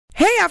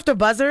Hey,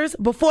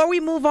 AfterBuzzers! Before we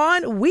move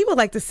on, we would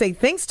like to say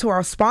thanks to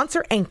our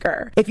sponsor,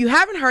 Anchor. If you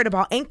haven't heard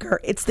about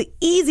Anchor, it's the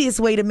easiest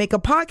way to make a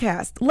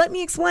podcast. Let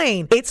me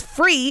explain. It's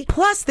free,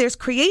 plus there's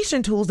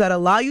creation tools that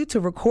allow you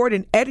to record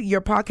and edit your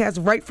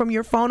podcast right from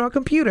your phone or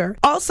computer.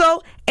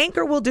 Also,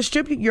 Anchor will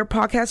distribute your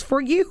podcast for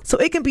you, so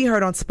it can be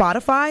heard on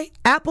Spotify,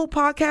 Apple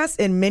Podcasts,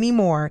 and many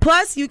more.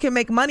 Plus, you can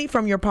make money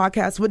from your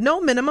podcast with no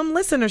minimum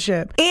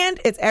listenership. And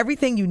it's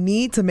everything you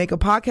need to make a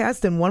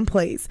podcast in one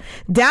place.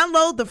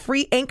 Download the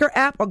free Anchor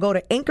app or go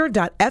to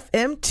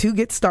anchor.fm to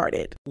get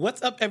started.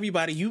 What's up,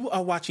 everybody? You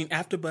are watching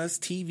AfterBuzz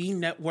TV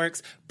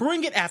Network's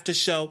Bring It After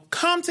Show.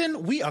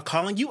 Compton, we are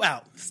calling you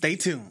out. Stay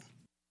tuned.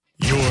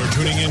 You're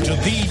tuning into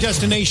the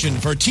destination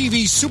for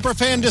TV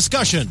superfan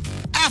discussion,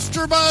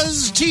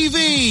 AfterBuzz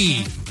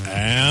TV.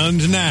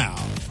 And now,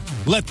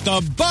 let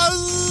the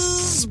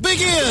buzz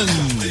begin.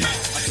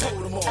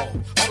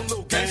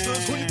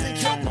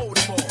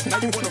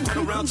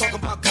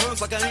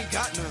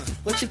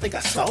 What you think I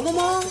stole them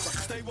all?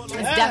 It's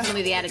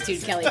definitely the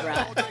attitude Kelly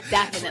brought.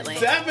 Definitely.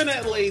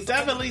 Definitely.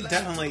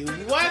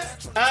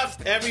 What's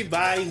up,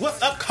 everybody?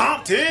 What's up,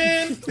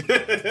 Compton?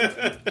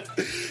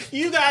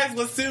 You guys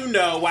will soon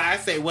know why I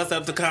say what's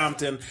up to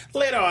Compton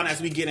later on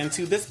as we get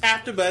into this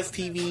AfterBuzz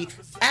TV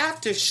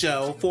after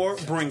show for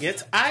Bring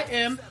It. I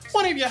am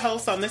one of your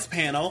hosts on this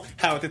panel,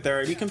 Howard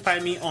III. You can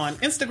find me on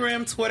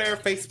Instagram, Twitter,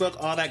 Facebook,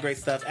 all that great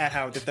stuff at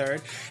Howard III.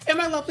 And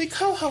my lovely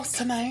co-host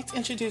tonight,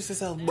 introduce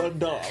yourself, my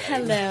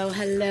darling.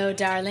 Hello,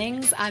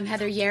 darlings. I'm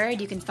Heather Yared.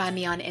 You can find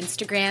me on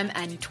Instagram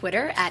and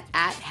Twitter at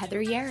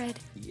Heather Yared.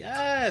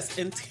 Yes,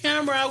 and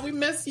Tamara, we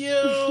miss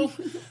you.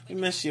 We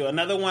miss you.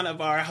 Another one of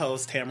our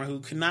hosts, Tamara, who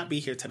could not be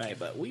here tonight,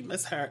 but we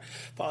miss her.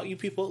 For all you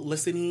people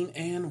listening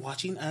and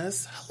watching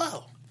us,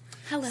 hello.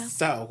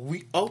 So,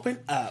 we open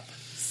up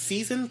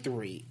Season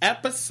 3,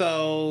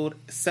 Episode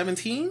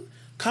 17,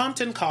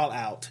 Compton Call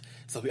Out.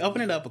 So we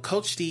open it up, but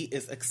Coach D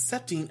is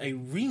accepting a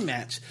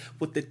rematch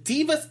with the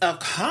Divas of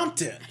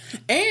Compton.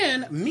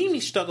 And Mimi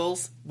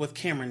struggles with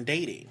Cameron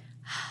dating.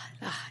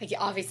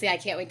 Obviously, I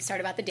can't wait to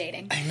start about the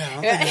dating. I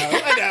know.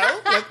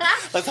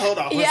 Let's hold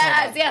off.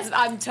 Yes.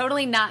 I'm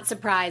totally not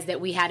surprised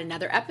that we had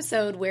another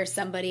episode where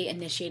somebody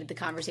initiated the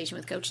conversation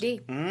with Coach D.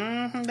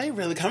 Mm-hmm. They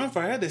really coming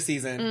for her this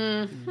season.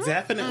 Mm-hmm.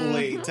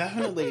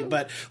 Definitely.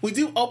 But we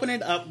do open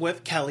it up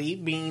with Kelly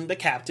being the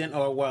captain,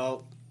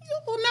 well,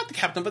 not the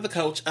captain, but the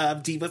coach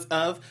of Divas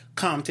of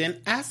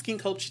Compton, asking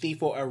Coach D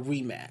for a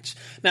rematch.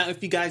 Now,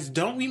 if you guys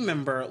don't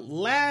remember,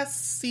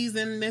 last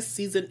season, this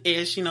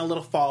season-ish, a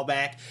little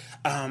fallback,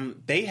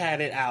 they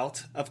had it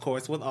out, of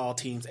course, with all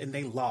teams, and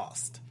they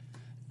lost.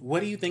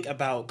 What do you think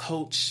about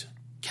Coach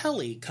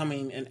Kelly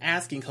coming and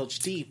asking Coach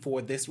D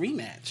for this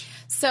rematch?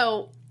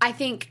 So, I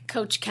think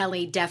Coach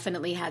Kelly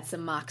definitely had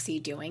some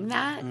moxie doing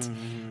that.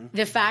 Mm-hmm.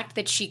 The fact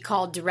that she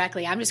called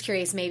directly, I'm just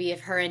curious maybe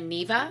if her and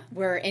Neva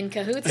were in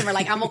cahoots and were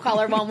like, I'm going to call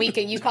her one week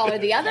and you call her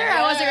the other.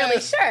 I wasn't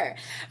really sure.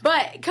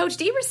 But Coach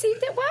D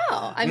received it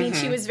well. I mean,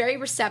 she was very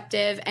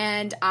receptive,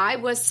 and I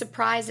was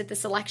surprised at the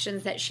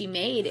selections that she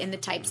made in the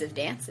types of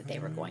dance that they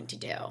were going to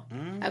do.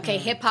 Mm-hmm. Okay,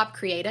 hip-hop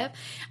creative.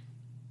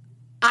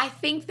 I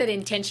think that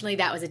intentionally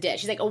that was a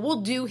dish. She's like,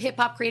 we'll do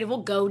hip-hop creative.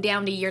 We'll go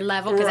down to your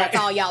level because that's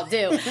all y'all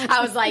do.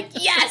 I was like,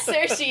 yes,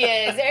 there she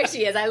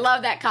is. I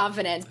love that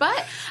confidence.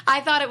 But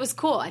I thought it was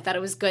cool. I thought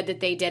it was good that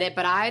they did it.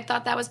 But I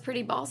thought that was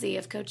pretty ballsy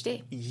of Coach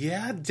D.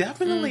 Yeah,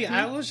 definitely. Mm-hmm.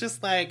 I was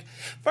just like,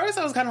 first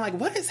I was kind of like,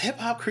 what is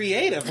hip-hop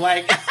creative?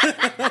 Like,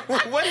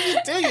 what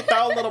do? You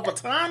throw a little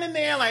baton in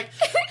there? Like,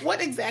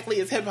 what exactly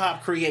is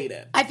hip-hop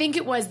creative? I think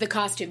it was the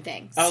costume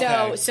thing.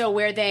 Okay. So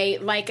where they,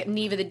 like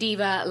Neva the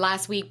Diva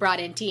last week brought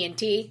in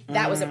TNT.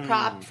 That was a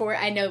prop for,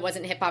 I know it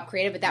wasn't hip-hop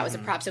creative, but that was a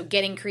prop. So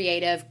getting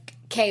creative,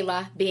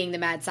 Kayla being the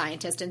mad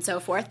scientist and so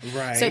forth.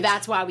 Right. So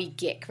that's why we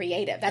get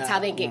creative. That's how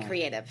they get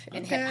creative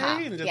in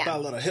hip-hop. And just a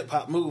little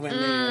hip-hop move in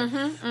there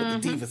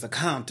with the Divas of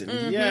Compton.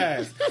 Mm-hmm.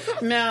 Yes.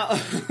 Now,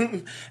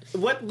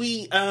 what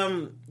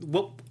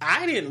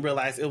I didn't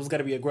realize it was going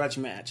to be a grudge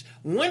match.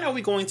 When are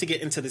we going to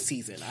get into the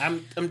season?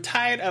 I'm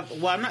tired of,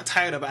 well, I'm not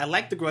tired of it. I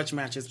like the grudge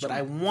matches, but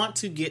I want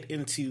to get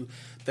into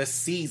the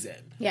season.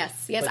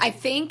 Yes. I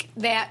think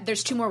that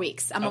there's 2 more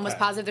weeks. I'm almost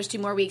positive there's 2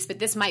 more weeks, but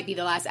this might be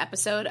the last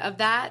episode of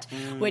that,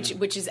 which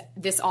is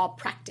this all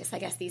practice, I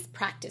guess, these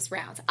practice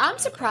rounds. I'm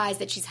surprised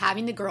that she's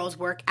having the girls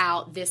work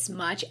out this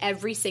much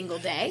every single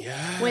day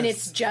when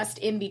it's just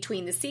in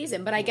between the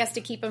season. But I guess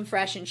to keep them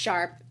fresh and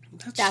sharp,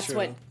 that's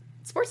what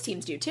sports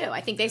teams do too.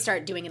 I think they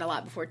start doing it a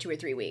lot before 2 or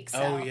 3 weeks.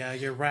 So. Oh yeah,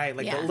 you're right.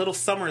 Like the little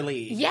summer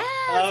league.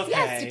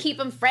 Yes, to keep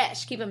them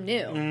fresh, keep them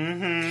new.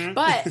 Mm-hmm.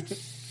 But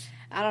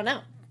I don't know.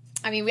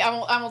 I mean,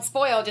 I won't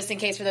spoil just in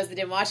case for those that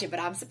didn't watch it, but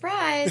I'm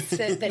surprised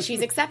that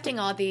she's accepting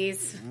all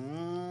these.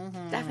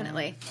 Mm-hmm.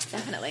 Definitely.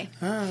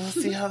 Let's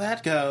see how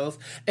that goes.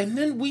 And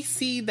then we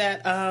see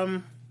that,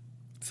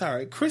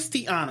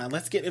 Christiana,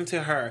 let's get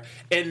into her,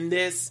 in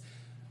this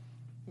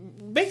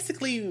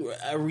basically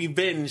a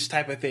revenge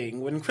type of thing.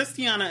 When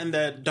Christiana and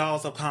the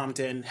Dolls of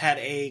Compton had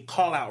a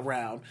call-out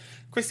round,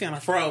 Christiana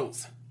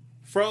froze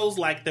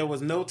like there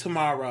was no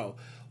tomorrow.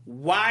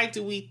 Why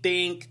do we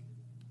think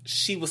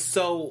she was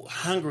so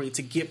hungry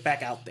to get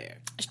back out there.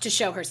 To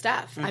show her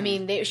stuff. I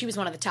mean, she was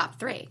one of the top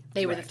 3.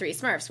 They were the 3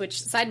 Smurfs, which,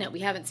 side note,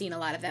 we haven't seen a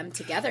lot of them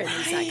together in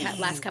these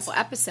last couple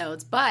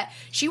episodes, but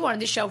she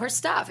wanted to show her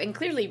stuff, and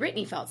clearly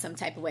Brittany felt some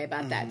type of way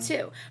about that,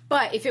 too.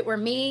 But if it were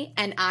me,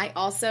 and I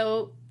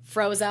also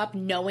froze up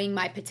knowing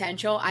my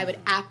potential, I would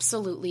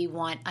absolutely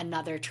want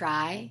another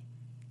try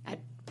at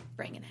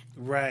bringing it.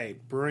 Right,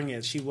 bring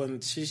it. She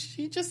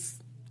just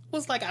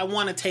was like, I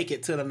want to take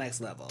it to the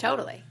next level.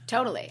 Totally.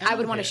 I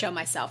would want to show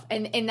myself.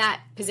 And in that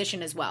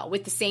position as well.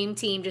 With the same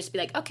team, just be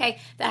like, okay,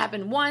 that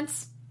happened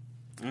once.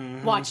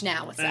 Watch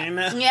now what's up. I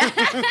know. Yeah.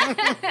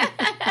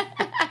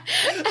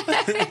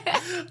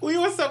 We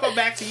will circle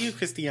back to you,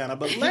 Christiana,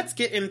 but let's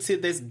get into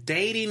this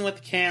dating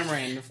with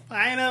Cameron.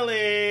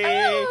 Finally.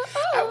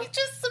 Are we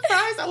just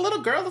surprised a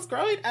little girl is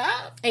growing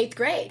up? 8th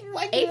grade.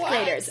 Like 8th what?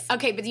 graders.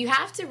 Okay, but you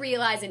have to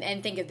realize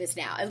and think of this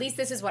now. At least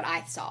this is what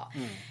I saw.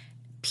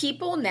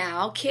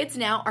 Kids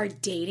now are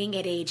dating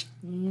at age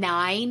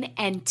 9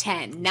 and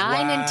 10.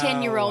 9 and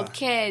 10-year-old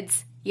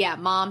kids. Yeah,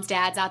 moms,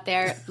 dads out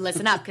there,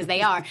 listen up, because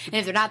they are. And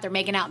if they're not, they're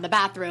making out in the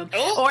bathroom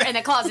or in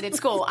the closet at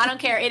school. I don't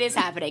care. It is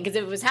happening. Because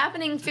if it was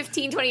happening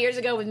 15, 20 years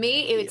ago with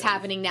me, it's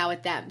happening now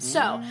with them.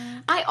 So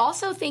I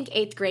also think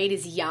 8th grade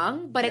is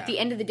young. But at the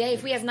end of the day,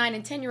 if we have 9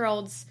 and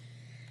 10-year-olds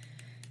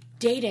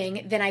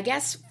dating, then I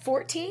guess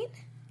 14?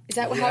 Is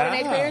that how an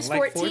 8th grader is?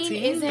 Like 14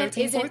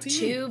 isn't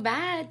too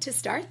bad to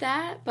start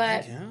that,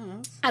 but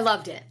I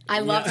loved it. I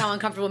loved how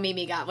uncomfortable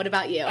Mimi got. What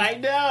about you? I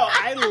know.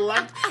 I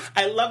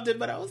loved it,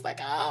 but I was like,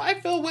 I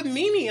feel with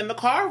Mimi in the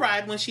car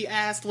ride when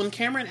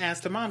Cameron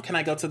asked her mom, can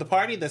I go to the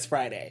party this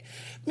Friday?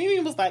 Mimi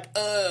was like,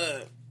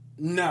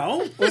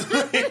 no. And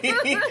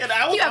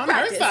I was on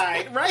her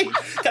side, right?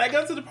 Can I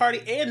go to the party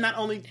and not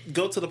only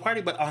go to the party,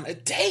 but on a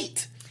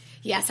date?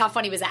 Yes, how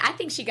funny was that? I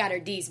think she got her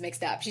D's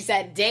mixed up. She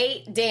said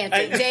date,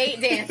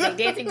 dancing,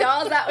 dancing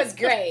dolls. That was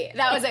great.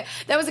 That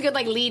was a good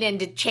lead in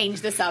to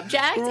change the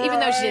subject, even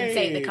though she didn't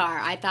say it in the car.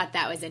 I thought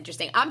that was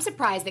interesting. I'm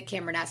surprised that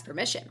Cameron asked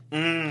permission.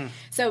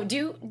 So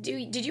did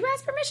you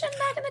ask permission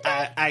back in the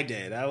day? I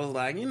did. I was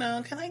like,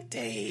 can I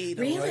date?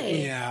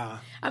 Really? Yeah.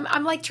 I'm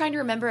trying to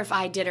remember if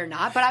I did or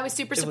not, but I was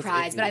super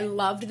surprised. But I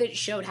loved that it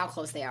showed how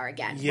close they are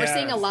again. Yes. We're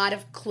seeing a lot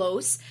of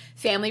close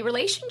family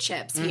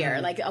relationships here.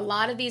 Like a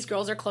lot of these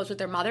girls are close with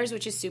their mothers,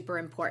 which is super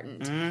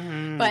important.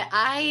 But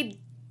I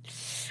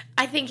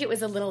think it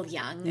was a little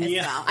young as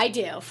well. I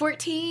do.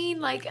 14,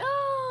 Yeah,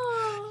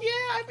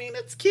 I mean,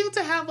 it's cute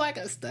to have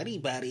a study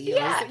buddy. Yeah.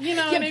 Or,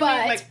 what I mean?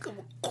 Like,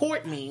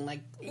 court me.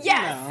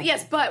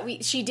 Yes,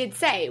 but she did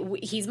say,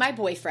 he's my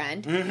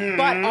boyfriend,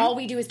 but all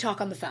we do is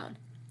talk on the phone.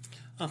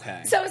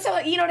 Okay. So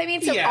you know what I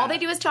mean? So all they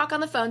do is talk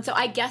on the phone, so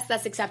I guess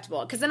that's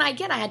acceptable. Because then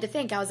again, I had to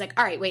think. I was like,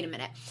 all right, wait a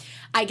minute.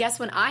 I guess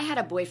when I had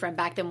a boyfriend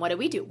back then, what did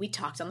we do? We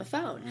talked on the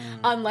phone.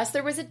 Unless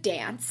there was a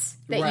dance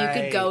that you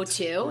could go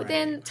to,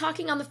 then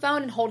talking on the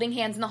phone and holding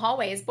hands in the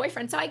hallway is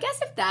boyfriend. So I guess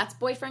if that's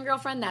boyfriend,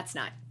 girlfriend, that's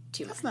not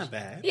too much. That's not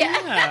bad.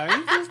 Yeah.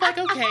 It's just like,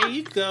 okay,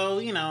 you go,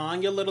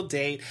 on your little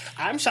date.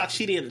 I'm shocked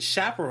she didn't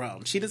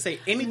chaperone. She didn't say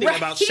anything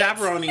about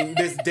chaperoning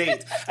this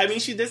date. I mean,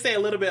 she did say a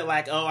little bit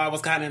I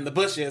was kind of in the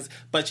bushes,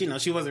 but,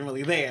 she wasn't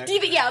really there. Do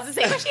you think, I was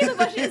going to say, was she in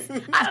the bushes?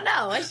 I don't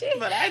know. Was she?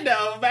 But I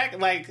know, back,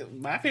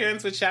 my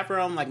parents would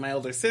chaperone, my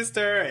older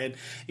sister, and,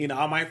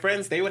 all my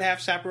friends, they would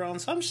have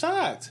chaperones, so I'm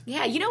shocked.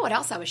 Yeah, you know what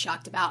else I was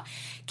shocked about?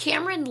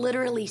 Cameron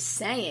literally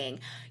saying,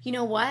 you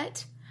know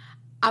what?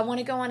 I want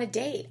to go on a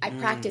date. I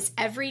practice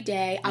every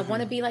day. I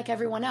want to be like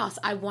everyone else.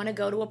 I want to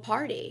go to a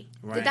party.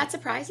 Right. Did that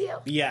surprise you?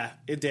 Yeah,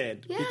 it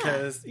did. Yeah.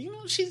 Because,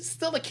 she's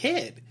still a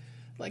kid.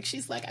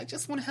 She's like, I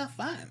just want to have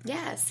fun.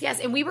 Yes.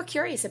 And we were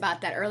curious about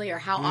that earlier,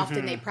 how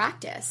often they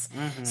practice.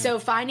 So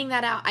finding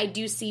that out, I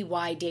do see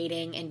why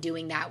dating and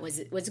doing that was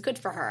good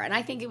for her. And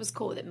I think it was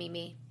cool that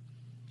Mimi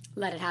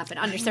let it happen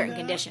under certain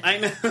conditions. I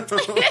know.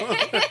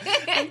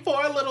 And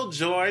poor little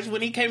George,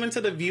 when he came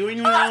into the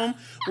viewing room,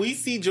 we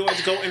see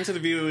George go into the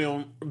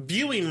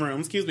viewing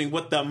room,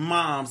 with the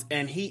moms,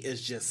 and he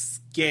is just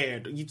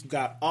scared. You've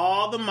got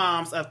all the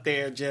moms up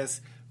there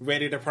just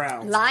ready to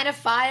pounce. Line of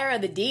fire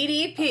of the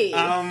DDP.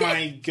 Oh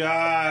my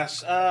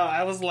gosh. Oh,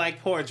 I was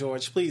like, poor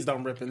George, please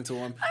don't rip into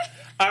him.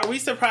 Are we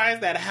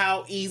surprised at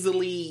how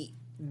easily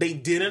they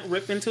didn't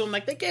rip into him?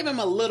 They gave him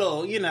a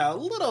little,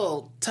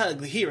 little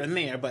tug here and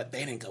there, but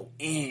they didn't go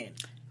in.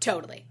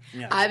 Totally.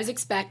 Yeah. I was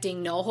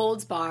expecting no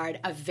holds barred,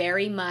 a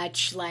very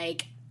much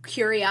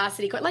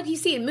curiosity, like you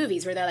see in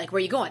movies where they're like, where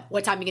are you going?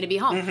 What time are you going to be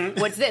home?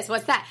 What's this?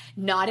 What's that?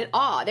 Not at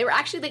all. They were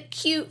actually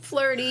cute,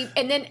 flirty.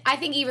 And then I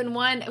think even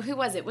one, who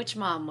was it? Which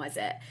mom was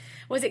it?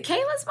 Was it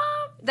Kayla's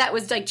mom that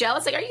was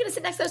jealous? Are you going to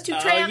sit next to those two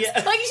tramps? Yeah.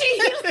 She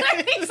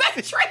literally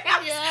said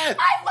tramps. Yes.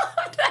 I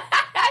loved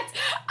that.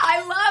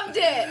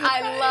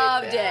 I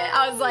loved it.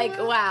 I was like,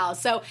 wow.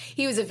 So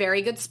he was a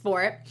very good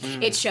sport.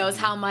 It shows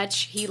how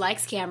much he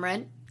likes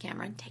Cameron.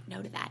 Cameron, take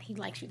note of that. He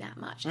likes you that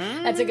much.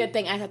 That's a good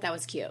thing. I thought that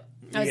was cute.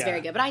 That was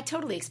very good. But I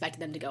totally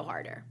expected them to go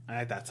harder.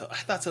 I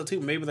thought so too.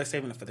 Maybe they're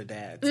saving it for the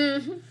dads.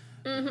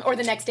 Or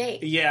the next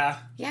date. Yeah.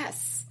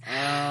 Yes.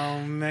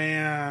 Oh,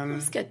 man. It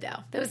was good,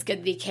 though. That was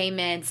good. They came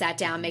in, sat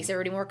down, makes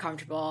everybody more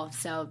comfortable.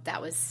 So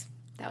that was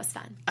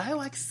fun. I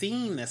like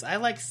seeing this. I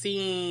like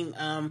seeing,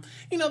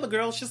 the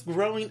girls just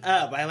growing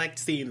up. I like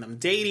seeing them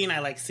dating. I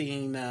like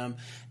seeing them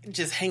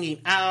just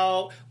hanging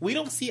out. We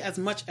don't see as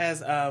much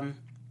as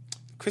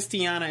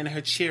Christiana and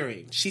her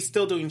cheering. She's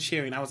still doing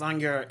cheering. I was on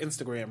your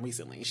Instagram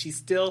recently. She's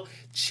still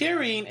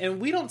cheering, and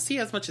we don't see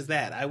as much as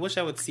that. I wish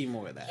I would see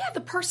more of that. Yeah,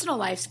 the personal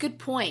life's good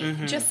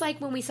point. Just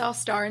like when we saw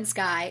Star and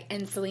Sky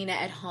and Selena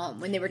at home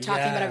when they were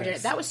talking about everything.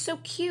 That was so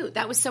cute.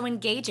 That was so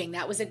engaging.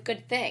 That was a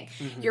good thing.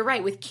 You're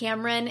right. With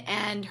Cameron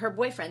and her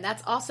boyfriend,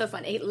 that's also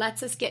fun. It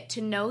lets us get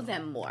to know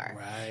them more.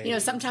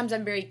 Right. Sometimes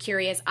I'm very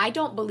curious. I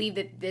don't believe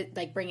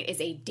that Bring It is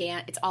a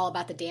dance. It's all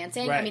about the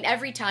dancing. Right. I mean,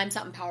 every time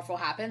something powerful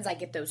happens, I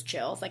get those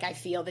chills. Like I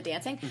feel the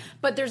dancing.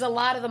 But there's a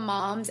lot of the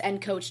moms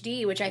and Coach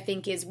D, which I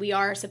think is we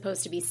are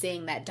supposed to be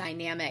seeing that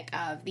dynamic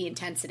of the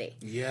intensity.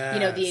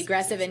 Yeah. The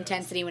aggressive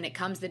intensity when it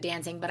comes to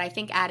dancing. But I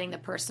think adding the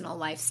personal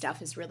life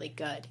stuff is really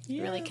good.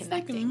 Yeah, really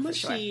connecting. It's like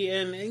mushy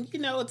and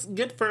it's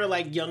good for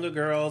like younger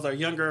girls or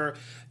younger,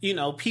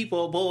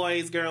 people,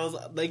 boys, girls.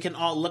 They can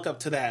all look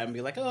up to that and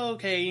be like, oh,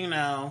 okay,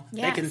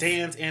 they can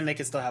dance and they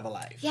can still have a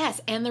life.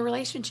 Yes, and the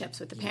relationships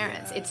with the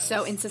parents. Yes. It's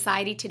so, in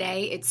society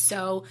today, it's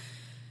so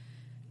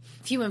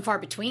few and far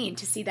between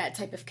to see that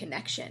type of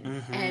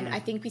connection. And I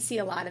think we see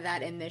a lot of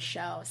that in this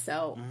show.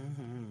 So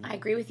I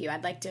agree with you.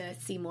 I'd like to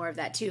see more of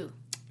that too.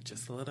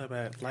 Just a little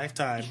bit.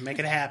 Lifetime. Make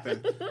it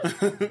happen.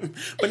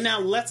 But now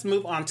let's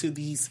move on to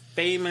these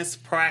famous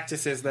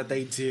practices that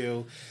they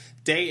do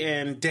day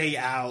in, day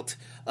out.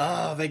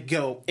 Oh, they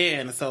go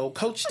in. So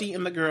Coach D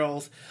and the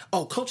girls.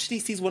 Oh, Coach D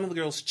sees one of the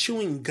girls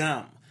chewing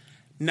gum.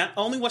 Not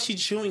only was she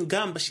chewing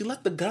gum, but she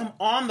left the gum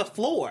on the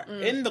floor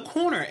in the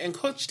corner. And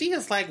Coach D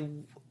is like,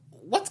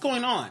 what's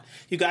going on?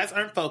 You guys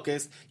aren't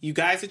focused. You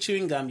guys are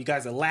chewing gum. You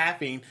guys are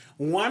laughing.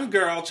 One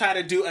girl tried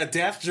to do a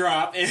death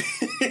drop. And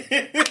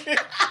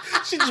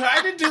she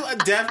tried to do a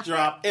death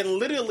drop and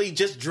literally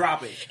just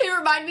drop it. It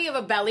reminded me of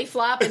a belly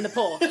flop in the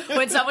pool.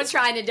 When someone's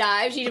trying to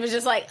dive, she was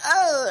just like,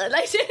 oh.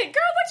 Like, girl,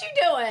 what you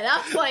doing?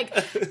 I was like,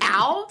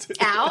 ow,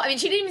 ow. I mean,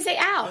 she didn't even say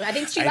ow. I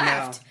think she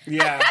laughed.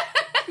 Yeah.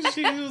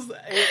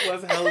 It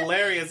was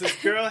hilarious. This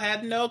girl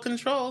had no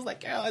controls.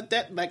 Like, girl,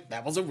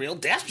 that was a real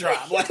death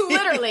drop. Like,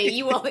 literally,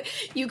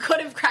 you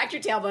could have cracked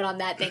your tailbone on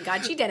that. Thank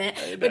God she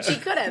didn't, but she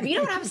could have. You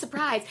know what? I'm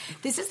surprised.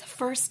 This is the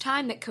first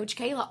time that Coach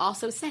Kayla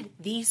also said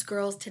these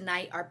girls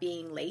tonight are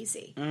being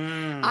lazy.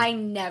 I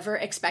never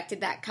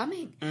expected that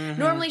coming.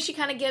 Normally, she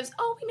kind of gives,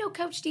 oh, we know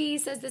Coach D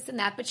says this and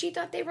that, but she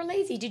thought they were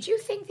lazy. Did you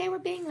think they were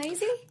being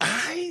lazy?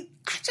 I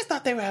just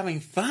thought they were having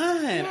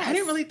fun. Yes. I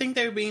didn't really think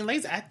they were being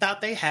lazy. I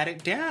thought they had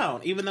it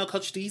down. Even though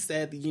Coach D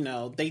said,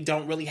 they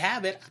don't really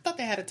have it, I thought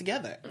they had it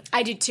together.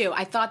 I did too.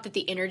 I thought that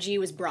the energy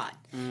was brought.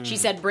 She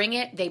said, bring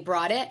it. They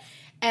brought it.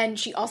 And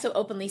she also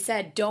openly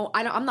said,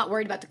 I'm not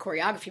worried about the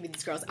choreography with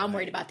these girls. I'm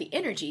worried about the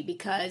energy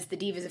because the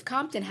Divas of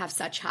Compton have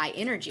such high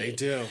energy. They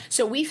do.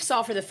 So we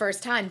saw for the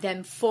first time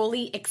them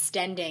fully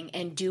extending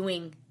and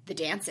doing the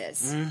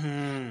dances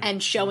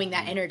and showing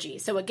that energy.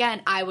 So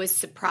again, I was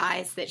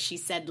surprised that she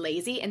said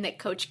lazy and that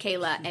Coach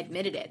Kayla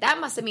admitted it. That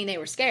must have mean they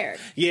were scared.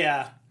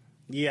 Yeah.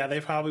 Yeah, they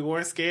probably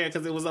were scared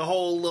because it was a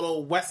whole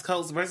little West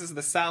Coast versus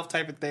the South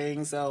type of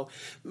thing. So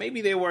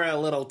maybe they were a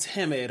little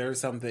timid or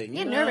something.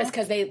 Yeah, nervous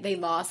because they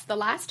lost the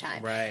last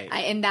time. Right.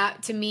 And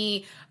that, to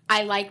me,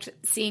 I liked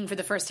seeing for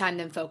the first time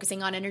them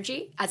focusing on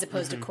energy as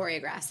opposed to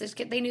choreographs.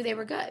 They knew they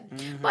were good.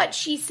 But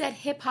she said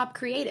hip-hop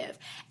creative.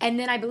 And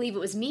then I believe it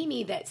was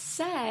Mimi that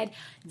said,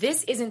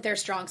 this isn't their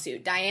strong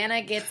suit.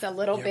 Diana gets a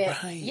little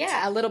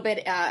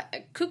bit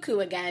cuckoo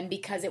again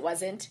because it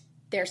wasn't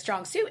their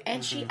strong suit,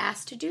 and she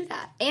asked to do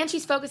that. And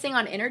she's focusing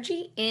on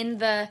energy in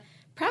the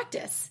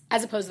practice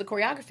as opposed to the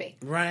choreography.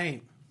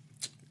 Right.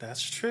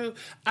 That's true.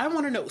 I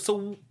want to know,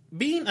 so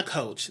being a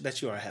coach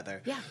that you are,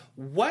 Heather,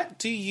 what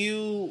do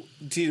you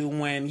do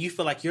when you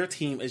feel like your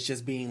team is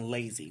just being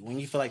lazy, when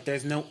you feel like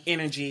there's no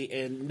energy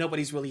and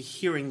nobody's really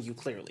hearing you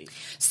clearly?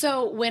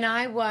 So when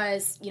I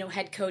was,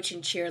 head coach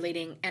in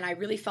cheerleading and I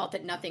really felt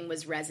that nothing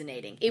was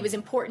resonating, it was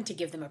important to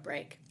give them a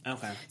break.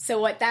 Okay. So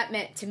what that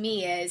meant to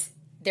me is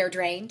they're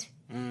drained.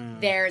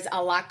 There's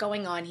a lot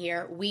going on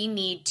here. We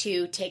need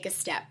to take a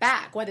step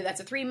back, whether that's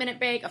a 3-minute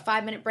break, a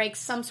 5-minute break,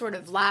 some sort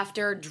of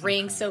laughter,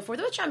 drinks, so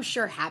forth, which I'm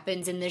sure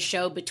happens in this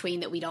show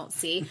between that we don't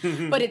see.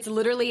 But it's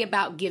literally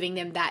about giving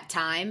them that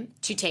time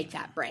to take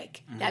that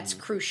break. That's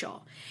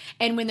crucial.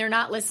 And when they're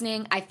not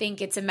listening, I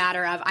think it's a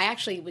matter of, I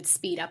actually would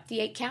speed up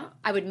the 8 count.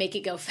 I would make it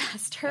go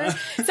faster.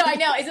 So I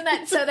know, isn't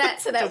that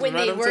so that when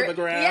they were,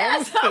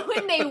 so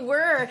when they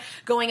were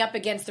going up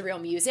against the real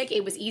music,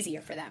 it was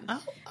easier for them.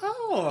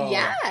 Oh.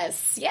 Yes.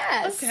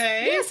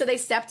 Okay. Yeah, so they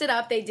stepped it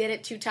up. They did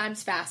it 2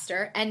 times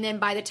faster. And then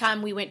by the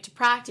time we went to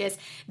practice,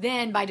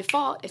 then by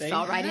default, it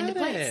fell right into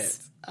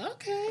place.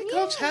 Okay,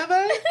 Coach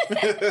Heather.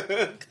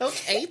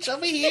 Coach H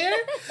over here.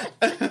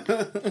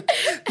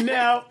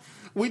 Now,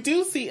 We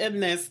do see in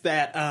this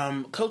that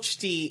Coach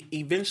D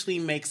eventually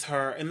makes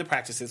her, in the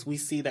practices, we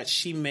see that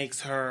she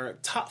makes her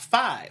top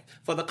 5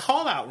 for the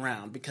call-out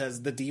round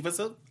because the Divas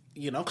of,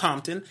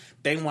 Compton,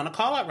 they want a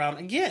call-out round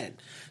again.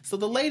 So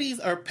the ladies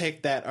are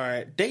picked that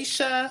are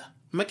Daisha,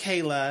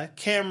 Michaela,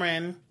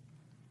 Cameron,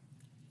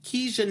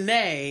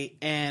 Kijanae,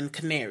 and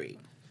Canary.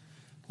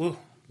 Woo,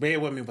 bear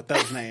with me with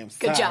those names.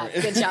 Good Sorry.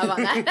 job. Good job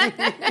on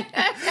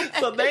that.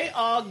 So they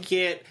all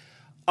get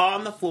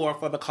on the floor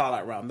for the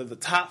call-out round. They're the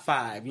top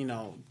 5,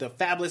 the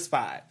fabulous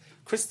 5.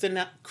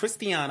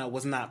 Christiana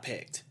was not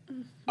picked.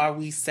 Mm-hmm. Are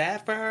we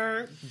sad for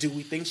her? Do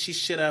we think she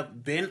should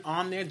have been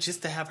on there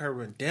just to have her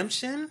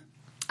redemption?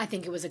 I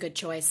think it was a good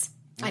choice.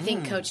 I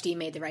think Coach D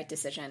made the right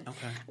decision.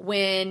 Okay.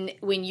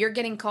 When you're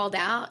getting called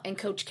out and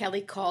Coach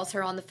Kelly calls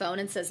her on the phone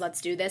and says,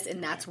 let's do this,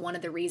 and that's one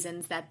of the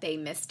reasons that they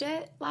missed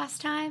it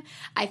last time,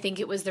 I think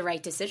it was the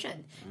right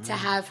decision to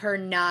have her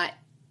not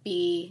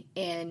be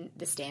in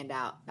the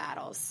standout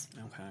battles.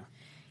 Okay.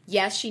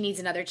 Yes, she needs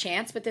another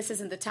chance, but this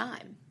isn't the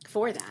time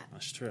for that.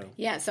 That's true.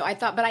 Yeah, so I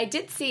thought, but I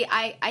did see,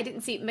 I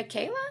didn't see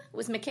Michaela.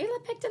 Was Michaela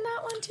picked in that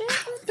one too?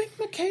 I don't think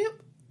Michaela.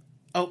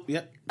 Oh,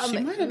 yep. She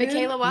might have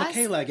Michaela been. was?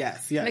 Michaela,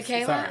 yes.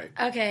 Michaela?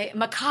 Sorry. Okay.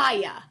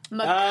 Micaiah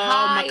was,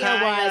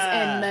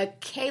 and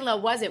Michaela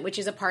wasn't, which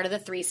is a part of the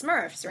 3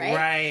 Smurfs, right?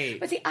 Right.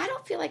 But see, I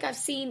don't feel like I've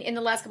seen in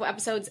the last couple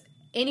episodes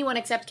anyone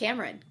except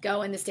Cameron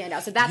go in the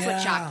standout. So that's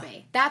what shocked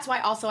me. That's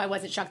why also I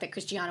wasn't shocked that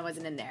Christiana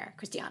wasn't in there.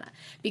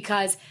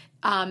 Because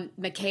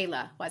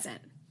Michaela wasn't.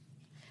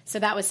 So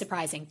that was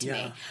surprising to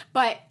me.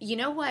 But you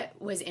know what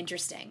was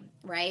interesting,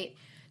 right?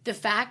 The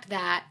fact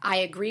that I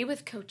agree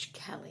with Coach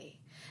Kelly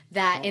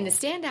that in the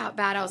standout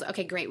battles,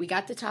 okay, great, we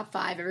got the top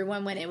 5.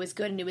 Everyone went. It was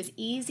good, and it was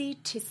easy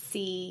to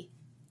see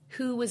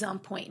who was on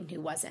point and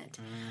who wasn't.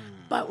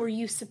 But were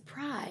you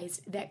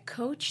surprised that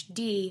Coach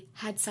D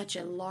had such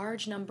a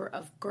large number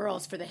of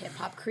girls for the Hip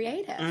Hop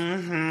Creative?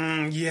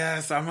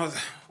 Yes, I was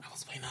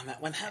waiting on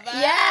that one, Heather.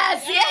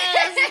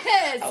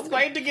 Yes. I was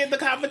waiting to get the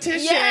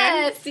competition.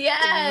 Yes.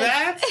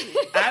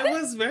 I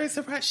was very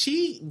surprised.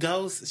 She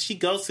goes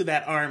to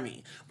that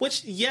army,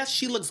 which, yes,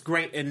 she looks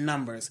great in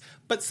numbers,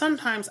 but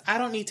sometimes I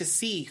don't need to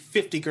see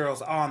 50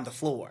 girls on the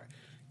floor.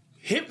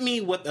 Hit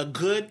me with a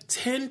good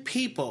 10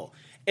 people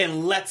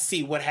and let's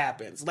see what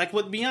happens. Like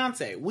with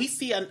Beyonce, we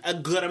see a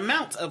good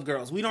amount of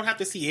girls. We don't have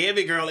to see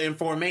every girl in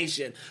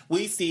formation.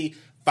 We see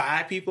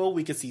 5 people,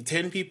 we can see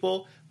 10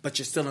 people, but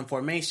you're still in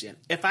formation.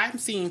 If I'm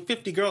seeing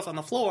 50 girls on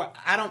the floor,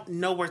 I don't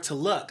know where to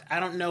look.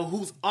 I don't know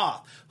who's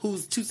off,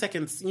 who's 2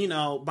 seconds,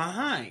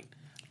 behind.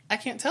 I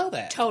can't tell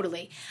that.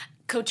 Totally.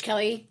 Coach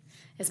Kelly,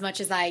 as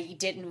much as I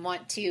didn't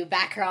want to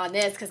back her on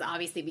this, because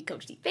obviously we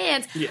Coach D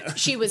fans,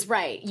 she was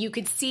right. You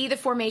could see the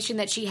formation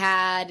that she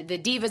had. The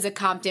Divas of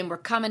Compton were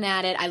coming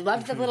at it. I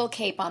loved the little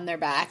cape on their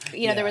back.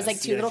 There was like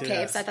 2 little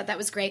capes. I thought that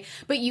was great.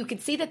 But you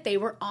could see that they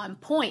were on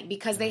point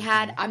because they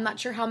had, I'm not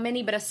sure how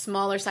many, but a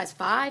smaller size,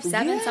 5,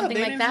 7, something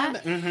like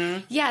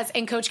that. Yes,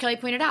 and Coach Kelly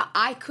pointed out,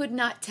 I could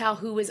not tell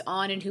who was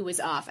on and who was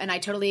off. And I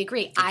totally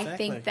agree. Exactly. I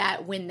think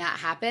that when that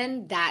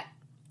happened, that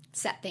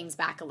set things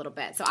back a little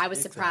bit. So I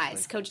was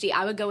surprised. Coach D,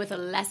 I would go with a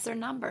lesser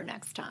number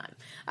next time.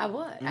 I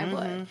would.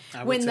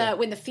 When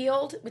the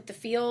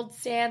field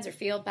stands or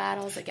field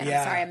battles, again,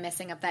 I'm sorry I'm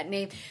messing up that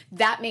name,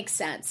 that makes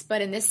sense.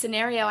 But in this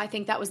scenario, I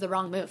think that was the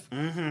wrong move.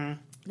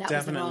 That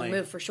was the wrong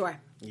move for sure.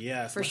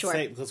 Yes, for sure.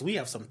 Because we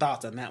have some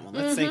thoughts on that one.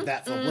 Let's save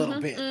that for a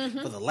little bit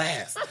for the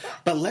last.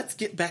 But let's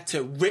get back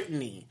to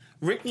Brittany.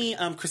 Brittany,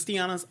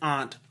 Christiana's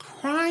aunt,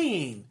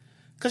 crying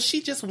because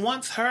she just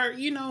wants her,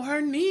 her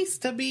niece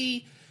to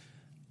be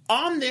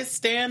on this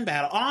stand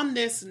battle, on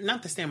this,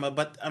 not the stand battle,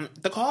 but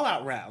the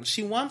call-out round.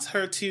 She wants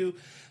her to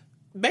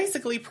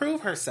basically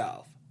prove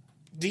herself.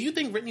 Do you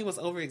think Brittany was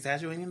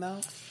over-exaggerating, though?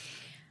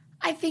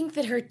 I think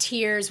that her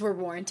tears were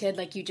warranted,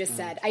 like you just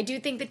said. I do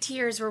think the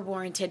tears were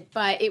warranted,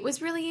 but it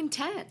was really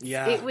intense.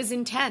 Yeah. It was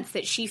intense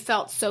that she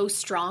felt so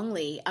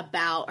strongly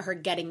about her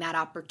getting that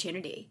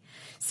opportunity.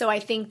 So I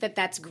think that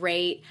that's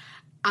great.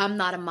 I'm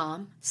not a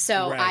mom,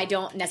 so I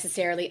don't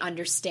necessarily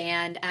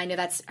understand. I know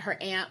that's her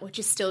aunt, which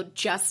is still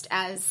just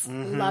as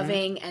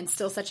loving and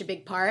still such a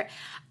big part.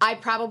 I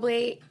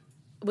probably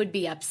would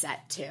be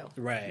upset too.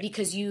 Right.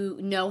 Because you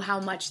know how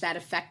much that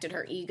affected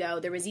her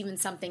ego. There was even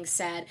something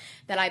said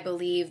that I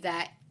believe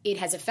that it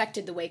has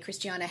affected the way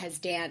Christiana has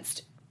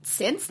danced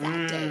since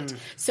that date.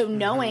 So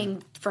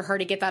knowing for her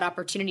to get that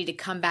opportunity to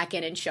come back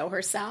in and show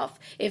herself,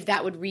 if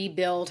that would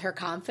rebuild her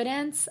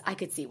confidence, I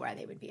could see why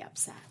they would be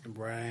upset.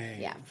 Right.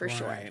 Yeah, for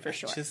sure.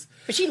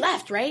 But she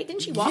left, right?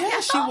 Didn't she walk out?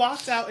 Yeah, she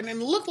walked out, and it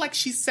looked like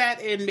she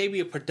sat in maybe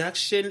a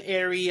production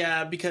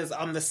area because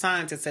on the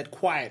signs it said,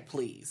 "Quiet,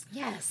 please."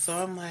 Yes. So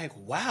I'm like,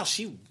 wow,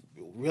 she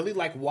really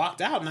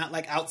walked out, not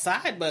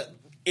outside, but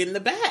in the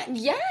back.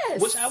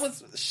 Yes. Which I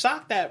was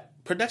shocked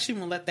that production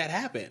would let that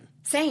happen.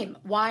 Same.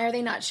 Why are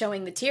they not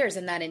showing the tears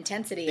and that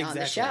intensity on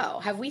the show?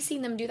 Have we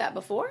seen them do that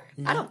before?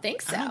 No, I don't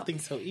think so. I don't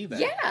think so either.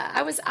 Yeah,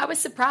 I was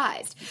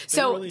surprised.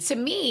 So to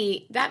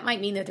me, that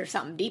might mean that there's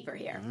something deeper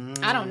here.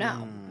 I don't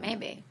know.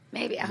 Maybe.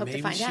 Maybe. I hope to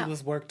find out. Maybe she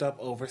was worked up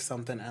over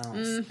something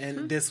else.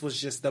 And this was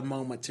just the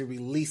moment to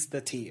release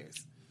the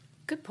tears.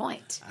 Good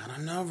point. I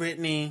don't know,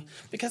 Brittany.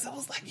 Because I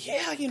was like,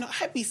 yeah,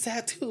 I'd be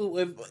sad too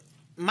if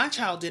my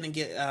child didn't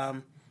get,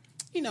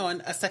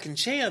 a second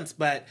chance.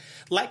 But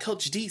like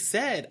Coach D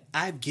said,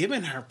 I've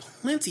given her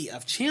plenty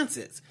of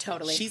chances.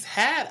 Totally. She's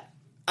had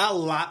a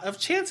lot of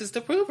chances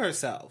to prove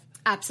herself.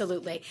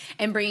 Absolutely.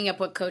 And bringing up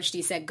what Coach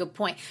D said, good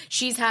point.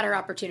 She's had her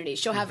opportunity.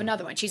 She'll have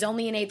another one. She's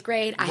only in 8th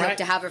grade. I hope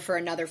to have her for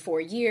another 4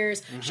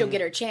 years. She'll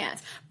get her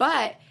chance.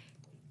 But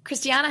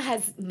Christiana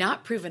has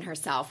not proven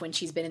herself when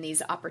she's been in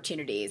these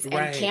opportunities.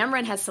 And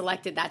Cameron has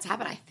selected that to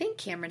happen. I think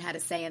Cameron had a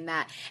say in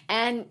that.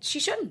 And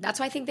she shouldn't. That's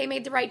why I think they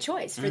made the right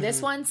choice. For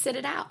this one, sit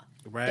it out.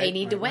 They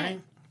need to win.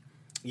 Right.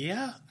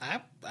 Yeah,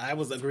 I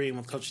was agreeing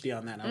with Coach D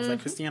on that. I was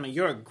like, Christiana,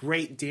 you're a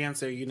great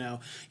dancer.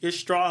 You're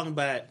strong,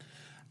 but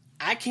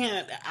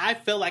I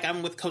feel like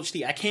I'm with Coach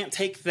D. I can't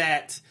take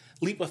that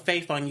leap of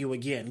faith on you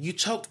again. You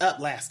choked up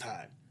last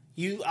time.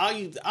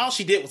 All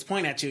she did was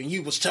point at you, and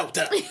you was choked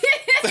up. Whoa!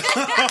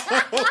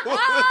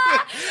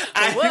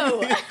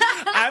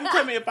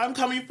 If I'm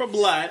coming for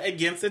blood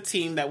against a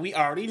team that we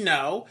already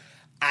know,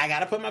 I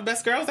got to put my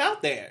best girls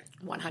out there.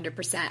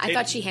 100%. I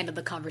thought she handled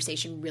the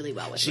conversation really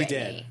well with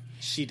Brittany.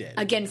 She did.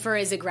 Again, for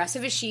as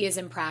aggressive as she is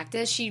in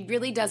practice, she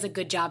really does a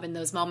good job in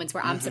those moments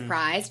where I'm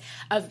surprised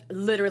of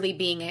literally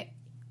being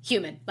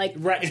human, like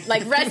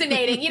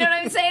resonating. You know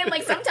what I'm saying?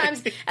 Like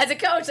sometimes as a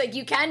coach, like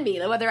you can be,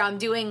 whether I'm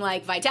doing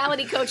like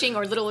vitality coaching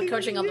or little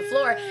coaching on the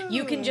floor,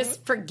 you can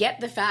just forget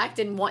the fact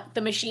and want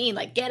the machine,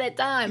 like get it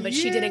done. But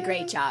she did a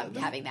great job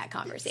having that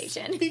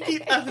conversation.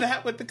 Speaking of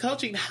that with the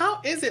coaching, how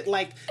is it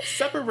like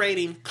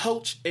separating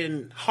coach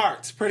and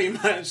hearts pretty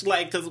much?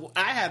 Like, because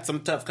I had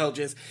some tough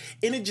coaches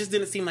and it just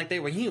didn't seem like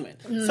they were human.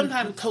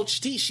 Sometimes Coach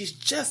D, she's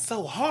just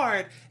so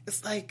hard.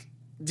 It's like,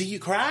 do you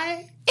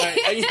cry?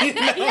 Are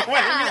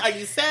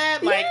you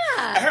sad? Like,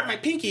 I hurt my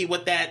pinky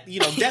with that,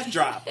 death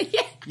drop.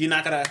 You're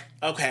not gonna,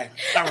 okay,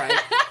 all right.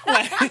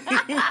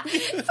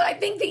 So I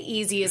think the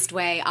easiest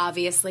way,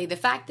 obviously, the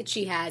fact that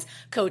she has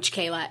Coach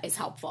Kayla is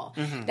helpful.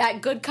 That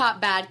good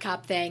cop, bad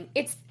cop thing,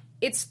 it's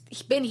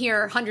been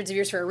here hundreds of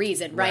years for a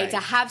reason, right? To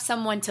have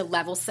someone to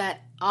level set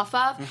off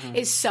of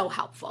is so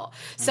helpful.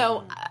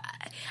 So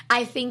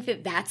I think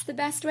that that's the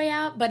best way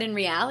out. But in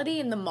reality,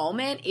 in the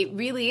moment, it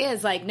really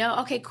is like,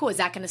 no, okay, cool. Is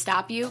that going to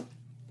stop you?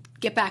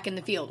 Get back in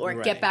the field or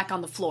get back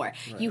on the floor.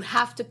 You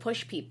have to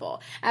push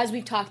people. As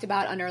we've talked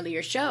about on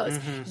earlier shows,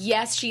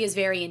 yes, she is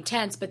very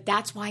intense, but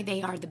that's why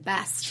they are the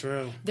best.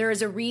 True. There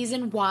is a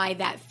reason why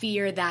that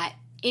fear, that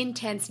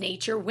intense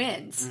nature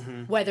wins,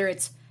 whether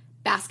it's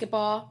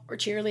basketball or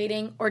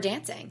cheerleading or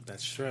dancing.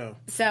 That's true.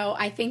 So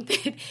I think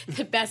that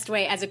the best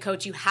way as a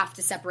coach, you have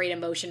to separate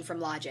emotion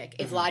from logic.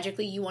 If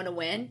logically you want to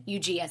win,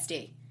 you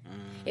GSD.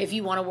 If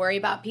you want to worry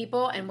about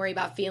people and worry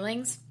about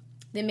feelings,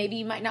 then maybe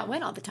you might not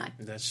win all the time.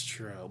 That's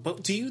true.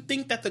 But do you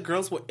think that the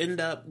girls will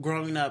end up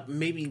growing up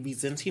maybe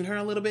resenting her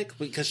a little bit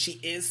because she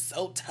is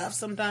so tough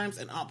sometimes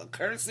and all the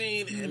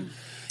cursing and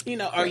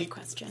Great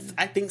question.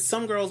 I think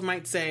some girls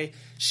might say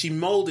she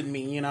molded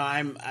me.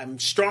 I'm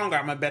stronger.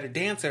 I'm a better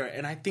dancer.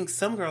 And I think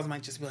some girls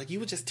might just be like, you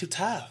were just too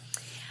tough.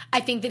 I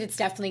think that it's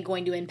definitely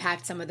going to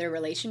impact some of their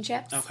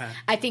relationships. Okay.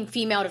 I think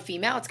female to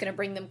female, it's going to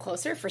bring them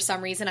closer. For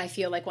some reason, I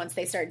feel like once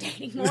they start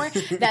dating more,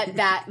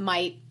 that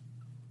might,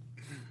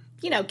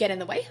 get in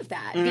the way of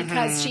that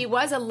because she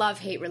was a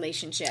love-hate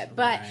relationship.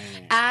 But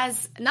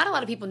as not a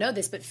lot of people know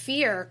this, but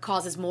fear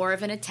causes more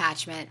of an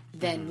attachment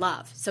than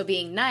love. So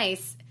being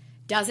nice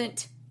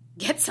doesn't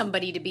get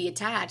somebody to be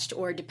attached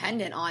or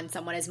dependent on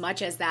someone as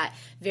much as that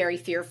very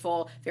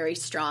fearful, very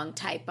strong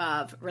type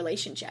of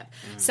relationship.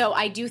 So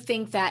I do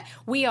think that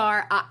we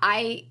are,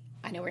 I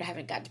know we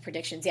haven't got to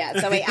predictions yet,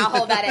 so wait, I'll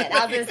hold that in.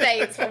 I was going to say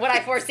it's what I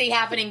foresee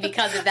happening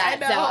because of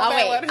that.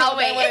 I'll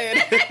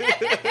wait.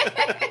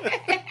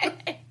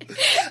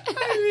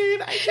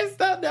 I just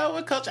don't know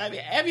what coach.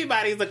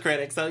 Everybody's a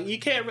critic, so you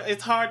can't.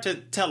 It's hard to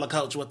tell a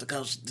coach what the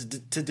coach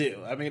to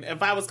do.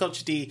 If I was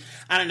Coach D,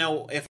 I don't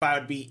know if I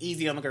would be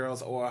easy on the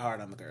girls or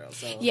hard on the girls.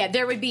 So. Yeah,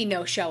 there would be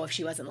no show if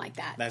she wasn't like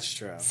that. That's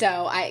true. So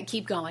I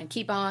keep going,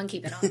 keep on,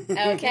 keeping on.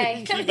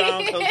 Okay, keep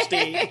on, Coach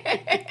D.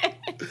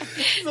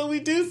 So we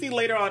do see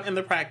later on in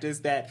the practice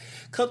that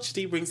Coach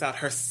D brings out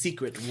her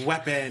secret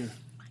weapon,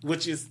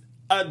 which is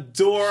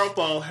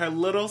adorable. Her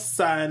little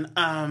son,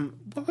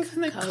 what was his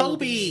name?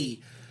 Kobe.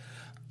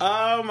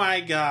 Oh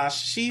my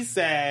gosh. She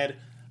said,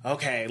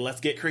 okay, let's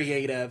get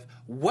creative.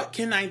 What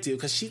can I do?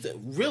 Because she's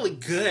really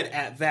good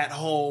at that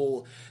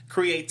whole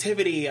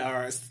creativity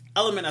or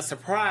element of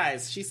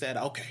surprise. She said,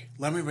 okay,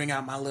 let me bring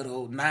out my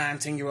little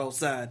 9-10-year-old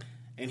son.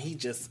 And he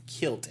just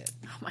killed it.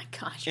 Oh my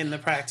gosh! In the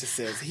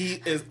practices, he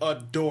is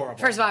adorable.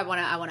 First of all,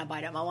 I want to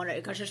bite him. I want to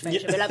touch his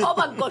face and be like, "Oh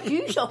my god,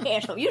 you're so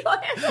handsome! You're so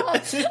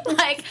handsome!"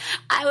 Like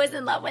I was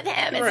in love with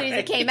him as soon as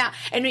it came out,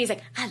 and he's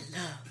like, "I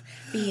love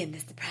being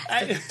this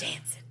practice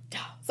dancing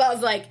doll." So I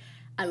was like,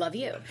 I love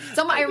you.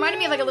 So it reminded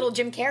me of like a little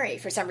Jim Carrey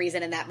for some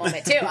reason in that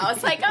moment too. I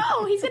was like,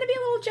 oh, he's going to be a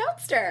little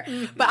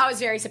jokester. But I was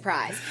very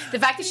surprised. The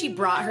fact that she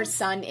brought her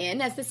son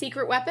in as the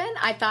secret weapon,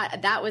 I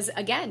thought that was,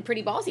 again,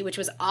 pretty ballsy, which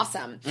was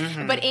awesome.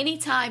 But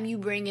anytime you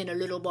bring in a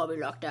little Bobby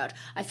like that,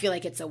 I feel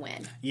like it's a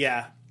win.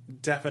 Yeah,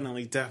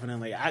 definitely.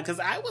 Because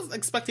I was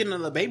expecting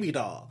another baby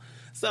doll.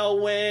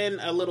 So when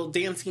a little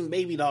dancing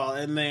baby doll,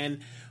 and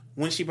then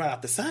when she brought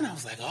out the son, I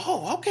was like,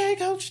 oh, okay,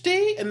 Coach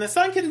D. And the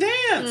son can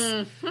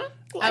dance.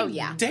 Like, oh,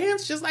 yeah.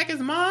 Dance just like his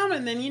mom.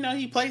 And then,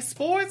 he plays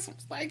sports.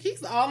 It's like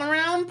he's an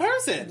all-around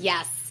person.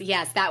 Yes,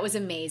 that was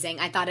amazing.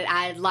 I thought it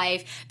added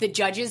life. The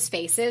judges'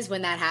 faces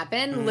when that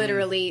happened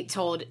literally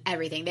told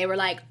everything. They were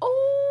like,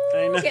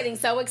 getting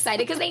so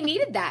excited because they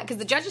needed that because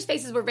the judges'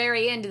 faces were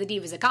very into the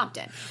Divas of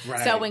Compton.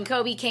 Right. So when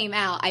Kobe came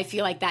out, I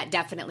feel like that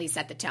definitely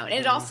set the tone. And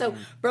it also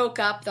broke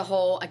up the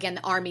whole, again,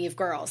 the army of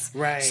girls.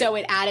 Right. So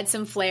it added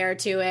some flair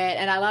to it.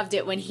 And I loved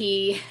it when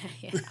he,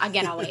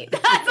 again, I'll wait.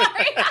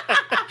 Sorry.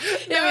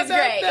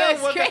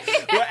 It was great.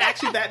 Well,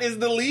 actually, that is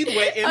the lead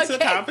way into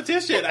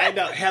competition. I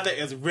know Heather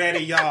is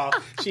ready, y'all.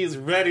 She's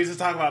ready to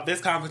talk about this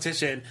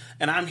competition,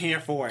 and I'm here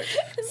for it.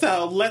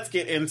 So let's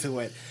get into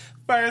it.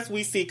 First,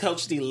 we see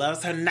Coach D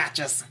loves her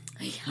nachos.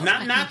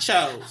 Not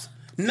nachos.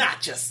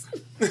 Nachos.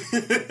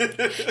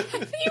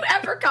 Have you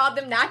ever called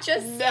them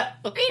nachos? No.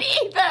 Me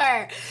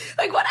neither.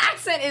 Like, what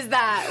accent is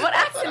that? What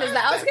accent is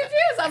that? I was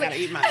confused. I was gotta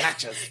eat my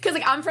nachos. Because,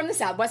 I'm from the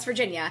South, West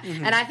Virginia,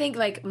 and I think,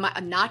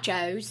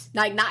 nachos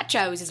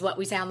is what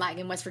we sound like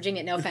in West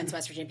Virginia. No offense,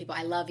 West Virginia people.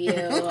 I love you.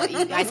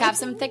 You guys have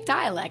some thick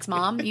dialects,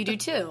 Mom. You do,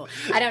 too.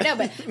 I don't know,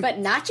 but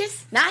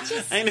nachos?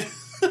 I know.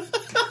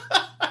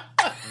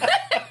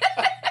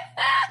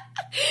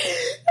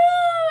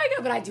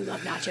 But I do love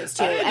nachos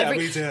too.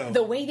 Me too.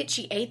 The way that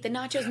she ate the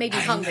nachos made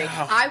me hungry.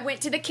 I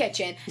went to the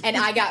kitchen and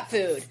I got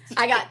food.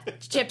 I got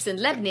chips and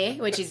lebni,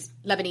 which is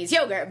Lebanese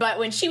yogurt. But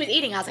when she was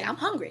eating, I was like, I'm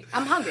hungry.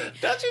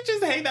 Don't you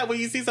just hate that when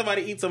you see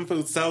somebody eat some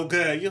food so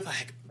good? You're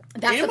like,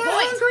 that's the point.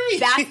 Hungry?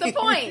 That's the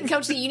point.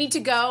 Coach D, you need to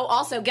go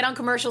also get on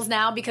commercials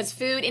now because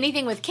food,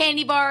 anything with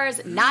candy bars,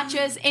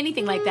 nachos,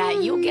 anything like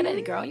that, you'll get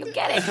it, girl. You'll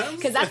get it.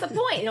 Because that's the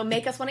point. It'll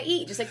make us want to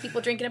eat. Just like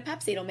people drinking a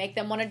Pepsi, it'll make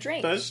them want to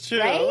drink. That's true.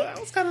 Right? I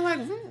was kind of like,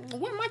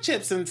 where are my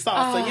chips and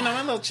salsa?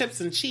 My little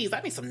chips and cheese.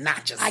 I need some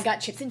nachos. I got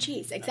chips and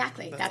cheese.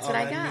 Exactly. That's what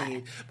I got.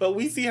 Need. But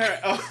we see her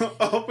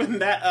open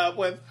that up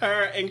with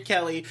her and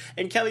Kelly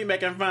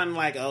making fun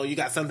like, oh, you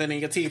got something in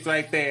your teeth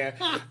right there.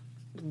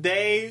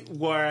 They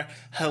were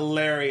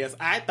hilarious.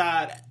 I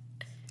thought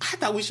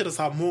we should have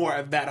saw more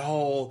of that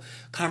whole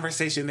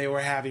conversation they were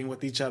having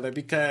with each other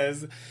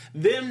because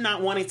them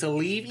not wanting to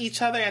leave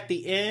each other at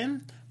the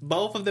end,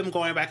 both of them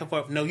going back and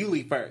forth. No, you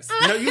leave first.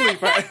 No, you leave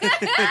first.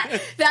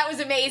 That was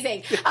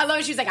amazing. I love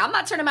it. She was like, I'm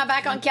not turning my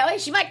back on Kelly.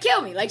 She might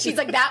kill me. Like, she's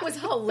like, that was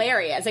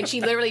hilarious. Like,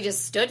 she literally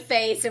just stood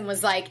face and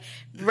was like,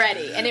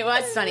 ready. And it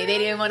was funny. They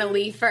didn't want to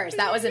leave first.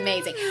 That was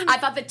amazing. I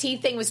thought the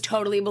teeth thing was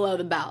totally below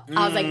the belt.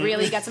 I was like,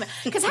 really? You got some?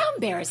 Because how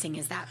embarrassing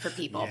is that for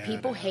people? Yeah,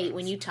 people hate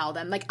when you tell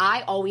them. Like,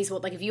 I always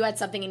would, like, if you had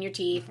something in your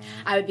teeth,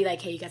 I would be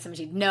like, hey, you got something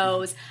in your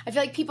nose. I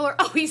feel like people are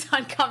always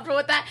uncomfortable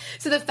with that.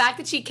 So the fact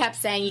that she kept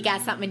saying, you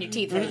got something in your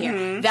teeth right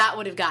here, that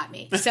would have got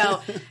me.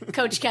 So,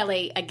 Coach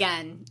Kelly,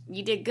 again,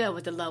 you did good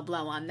with the low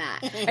blow on that.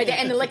 Right there,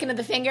 and the licking of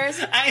the fingers.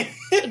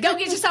 Go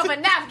get yourself a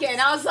napkin.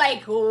 I was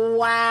like,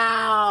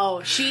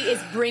 wow. She is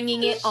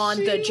bringing it on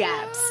the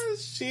jabs.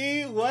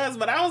 She was,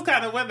 but I was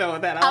kind of with her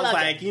with that. I was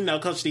like,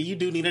 Coach D, you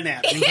do need a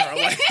napkin, girl.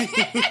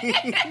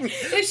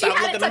 She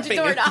hadn't touched a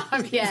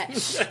doorknob yet.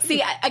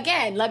 See,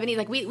 again, Lebanese,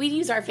 like, we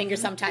use our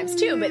fingers sometimes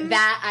too, but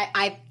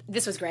that,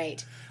 this was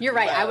great. You're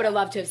right. I would have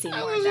loved to have seen more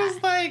of that. I was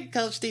just like,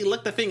 Coach D,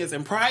 lick the fingers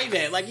in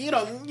private. Like, you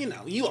on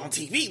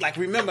TV. Like,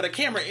 remember the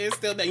camera is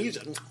still there. You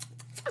just...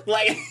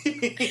 Like,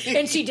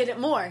 and she did it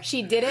more.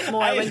 She did it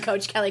more when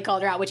Coach Kelly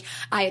called her out, which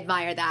I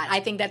admire that. I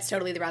think that's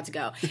totally the route to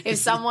go. If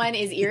someone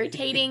is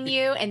irritating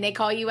you and they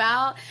call you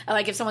out,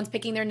 like if someone's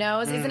picking their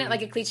nose, isn't it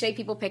like a cliche?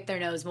 People pick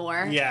their nose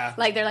more. Yeah.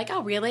 Like they're like,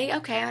 oh, really?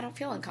 Okay, I don't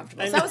feel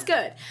uncomfortable. So that was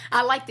good.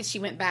 I like that she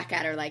went back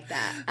at her like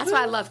that. That's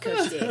why I love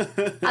Coach D.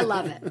 I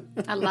love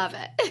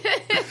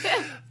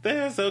it.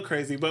 They're so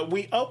crazy. But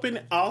we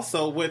open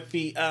also with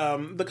the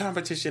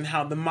competition,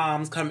 how the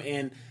moms come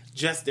in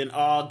just in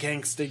all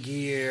gangster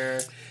gear.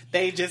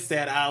 They just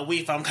said,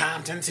 we from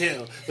Compton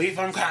too. We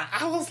from Compton.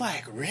 I was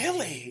like,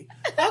 really?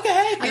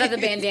 Okay. I thought the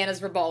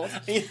bandanas were bold.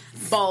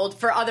 Bold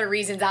for other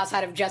reasons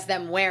outside of just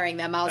them wearing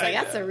them. I was like,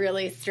 that's a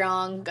really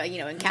strong,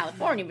 in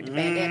California with the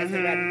bandanas,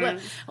 the red and blue.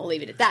 I'll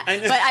leave it at that.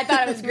 But I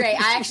thought it was great.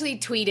 I actually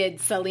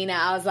tweeted Selena.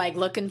 I was like,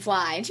 look and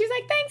fly. And she was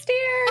like, thanks,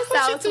 dear.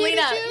 So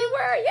Selena, you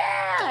were,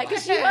 yeah.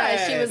 Because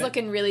she was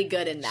looking really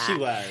good in that. She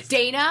was.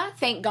 Dana,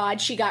 thank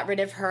God she got rid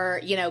of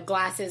her,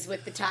 glasses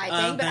with the tie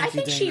tie thing, but I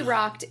think she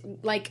rocked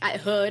like a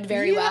hood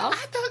very well. I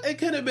thought it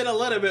could have been a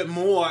little bit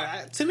more.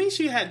 To me,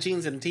 she had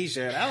jeans and a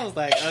t-shirt. I was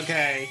like,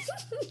 okay.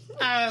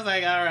 I was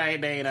like, all right,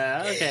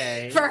 Dana,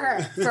 okay. For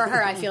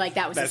her, I feel like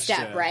that was a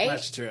step, true. right?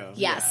 That's true.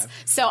 Yes. Yeah.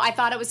 So I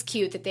thought it was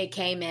cute that they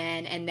came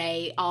in and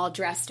they all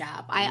dressed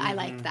up. I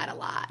liked that a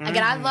lot.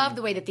 Again, I love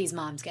the way that these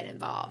moms get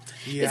involved.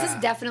 Yeah. This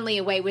is definitely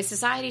a way with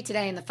society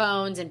today and the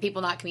phones and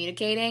people not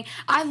communicating.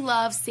 I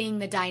love seeing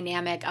the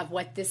dynamic of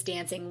what this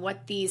dancing,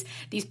 what these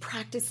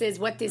practices,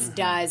 what this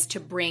does to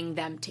bring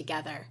them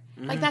together.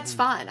 Like, that's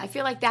fun. I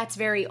feel like that's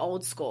very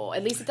old school.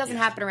 At least it doesn't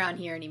happen around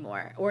here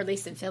anymore. Or at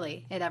least in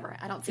Philly. I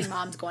don't see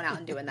moms going out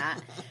and doing that.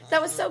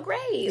 That was so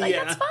great. Like,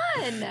 that's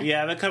fun.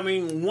 Yeah,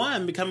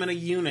 becoming a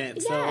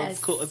unit. So Yes. it's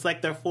cool. It's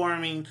like they're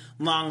forming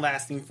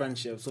long-lasting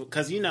friendships.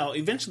 Because,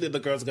 eventually the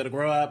girls are going to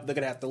grow up. They're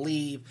going to have to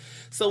leave.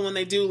 So when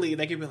they do leave,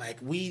 they can be like,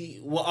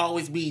 we will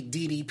always be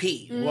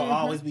DDP. We'll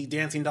always be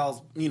Dancing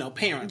Dolls,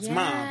 parents,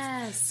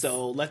 moms.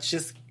 So let's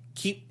just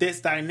keep this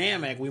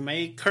dynamic. We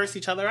may curse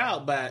each other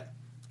out, but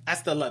I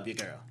still love you,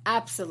 girl.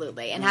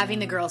 Absolutely. And having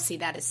the girls see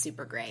that is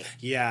super great.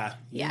 Yeah.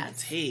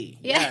 Yes. UNIT.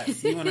 Yeah.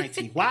 Yes.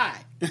 UNIT. Why?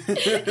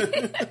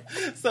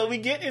 So we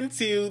get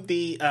into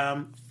the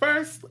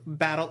first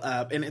battle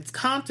up, and it's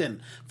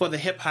Compton for the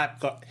hip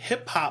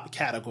hop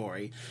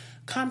category.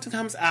 Compton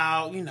comes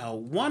out,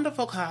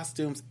 wonderful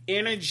costumes,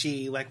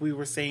 energy, like we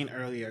were saying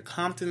earlier.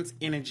 Compton's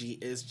energy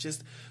is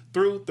just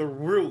through the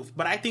roof.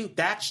 But I think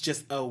that's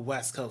just a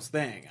West Coast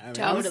thing.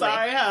 Totally. I'm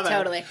sorry, Heather.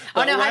 Totally.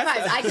 Oh, no, high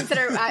fives.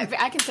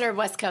 I consider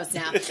West Coast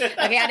now.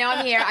 Okay, I know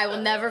I'm here. I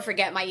will never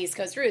forget my East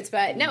Coast roots.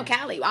 But no,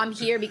 Cali, I'm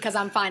here because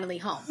I'm finally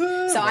home.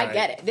 So I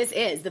get it. This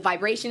is. The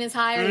vibration is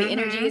higher. The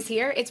energy is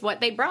here. It's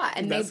what they brought.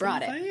 And they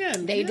brought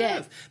it. They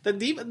did. The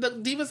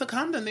Divas of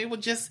Compton, they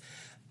would just...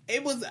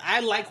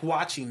 I like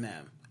watching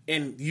them,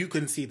 and you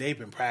can see they've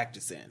been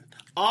practicing.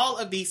 All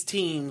of these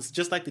teams,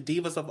 just like the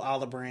Divas of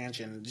Olive Branch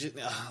and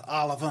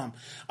all of them,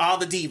 all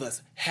the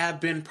Divas have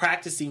been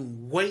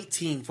practicing,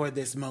 waiting for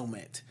this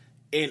moment,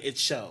 and it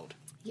showed.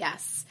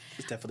 Yes.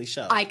 It definitely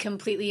showed. I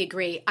completely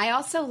agree. I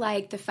also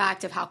like the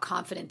fact of how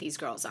confident these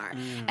girls are.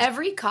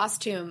 Every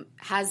costume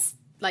has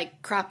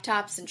like crop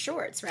tops and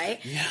shorts, right?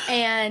 Yeah.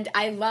 And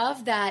I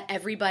love that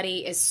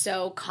everybody is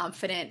so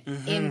confident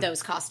in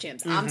those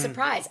costumes. I'm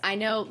surprised. I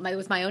know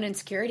with my own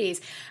insecurities,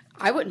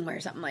 I wouldn't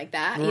wear something like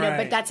that,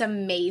 but that's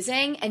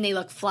amazing. And they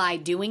look fly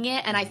doing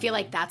it. And I feel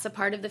like that's a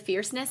part of the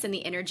fierceness and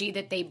the energy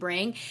that they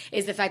bring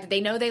is the fact that they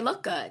know they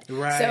look good.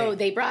 Right. So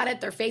they brought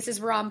it. Their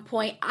faces were on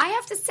point. I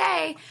have to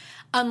say,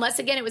 unless,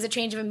 again, it was a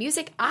change of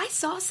music, I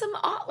saw some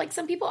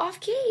people off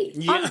key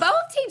on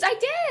both teams. I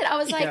did. I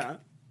was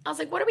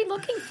like, what are we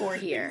looking for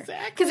here?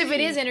 Exactly. Because if it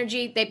is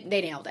energy, they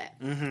nailed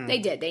it. They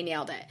did. They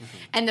nailed it.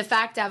 And the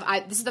fact of,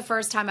 this is the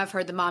first time I've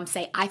heard the mom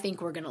say, I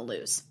think we're going to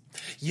lose.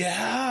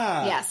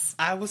 Yeah. Yes.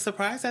 I was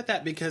surprised at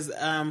that because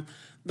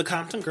the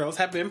Compton girls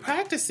have been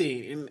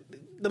practicing. And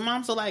the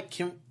moms are like,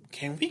 can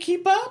we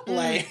keep up?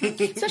 Like,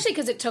 especially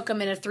because it took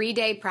them in a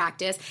 3-day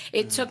practice.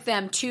 It took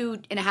them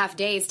 2.5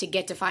 days to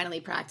get to finally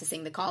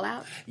practicing the call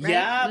out. Right?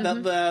 Yeah,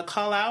 the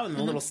call out and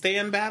the little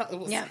stand battle. It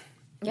was, yeah.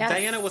 Yes.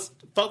 Diana was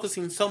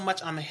focusing so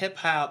much on the hip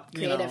hop,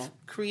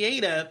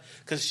 creative,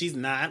 because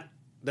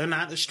they're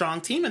not a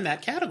strong team in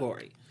that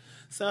category.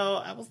 So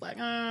I was like,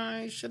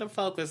 I should have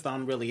focused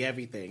on really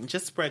everything.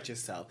 Just spread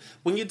yourself.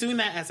 When you're doing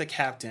that as a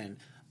captain,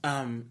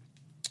 and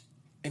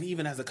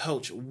even as a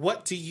coach,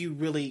 what do you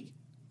really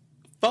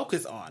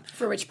focus on?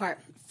 For which part?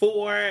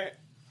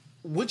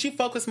 Would you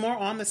focus more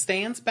on the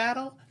stands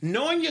battle?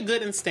 Knowing you're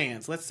good in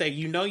stands, let's say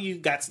you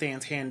got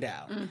stands hand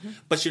down,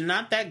 but you're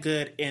not that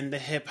good in the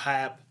hip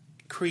hop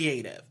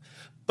creative.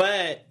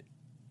 But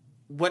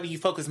what do you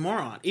focus more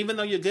on? Even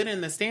though you're good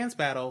in the stands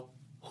battle,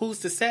 who's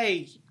to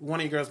say one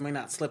of your girls may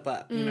not slip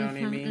up? You know what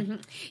I mean?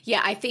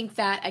 Yeah, I think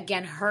that,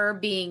 again, her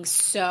being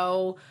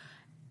so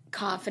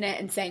confident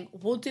and saying,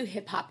 we'll do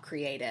hip-hop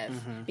creative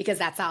because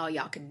that's all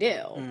y'all can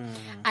do.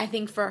 I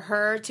think for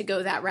her to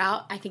go that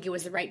route, I think it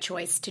was the right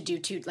choice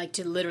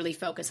to literally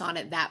focus on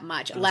it that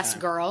much. Less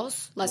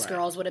girls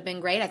would have been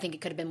great. I think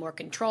it could have been more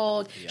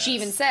controlled. Yes. She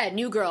even said,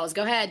 new girls,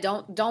 go ahead,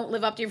 don't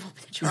live up to your full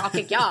potential, I'll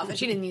kick you off. And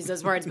she didn't use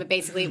those words, but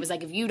basically it was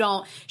like, if you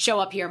don't show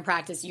up here and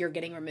practice, you're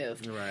getting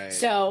removed. Right.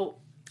 So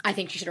I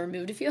think she should have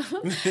removed a few of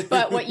them.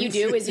 But what you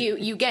do is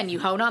you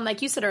hone on,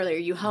 like you said earlier,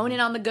 you hone in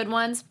on the good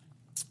ones,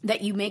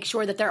 that you make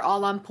sure that they're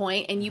all on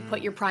point, and you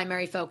put your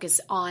primary focus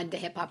on the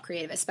hip hop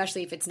creative,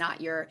 especially if it's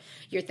not your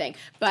thing.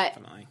 But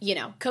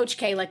definitely. Coach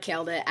Kayla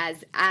killed it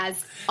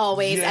as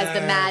always, as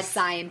the mad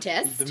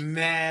scientist, the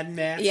mad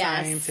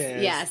scientist.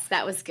 Yes,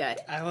 that was good.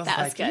 I was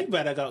like, you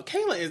better go.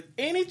 Kayla is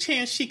any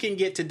chance she can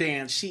get to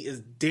dance, she is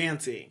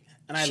dancing,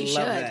 and I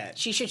love that.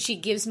 She should. She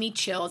gives me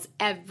chills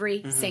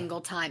every single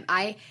time.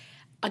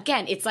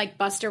 Again, it's like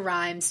Busta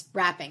Rhymes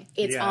rapping.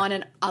 It's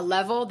on a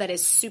level that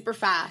is super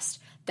fast.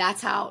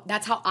 That's how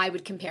I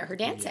would compare her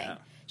dancing. Yeah.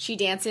 She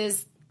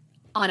dances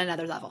on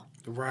another level.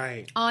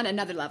 Right. On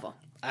another level.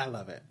 I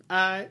love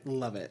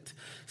it.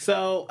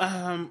 So,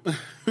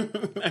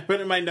 I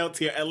put in my notes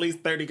here, at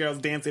least 30 girls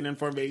dancing in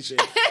formation.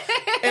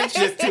 It's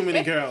just too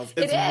many girls.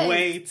 It's It is.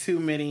 way too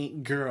many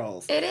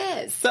girls. It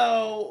is.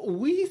 So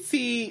we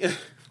see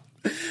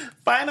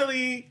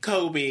finally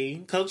Kobe,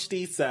 Coach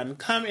D's son,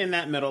 come in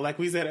that middle, like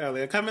we said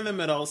earlier, come in the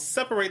middle,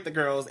 separate the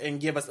girls, and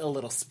give us a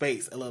little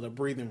space, a little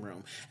breathing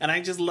room. And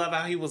I just love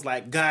how he was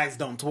like, guys,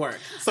 don't twerk.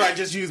 So I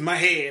just used my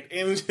head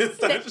and just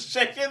started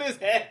shaking his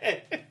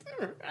head.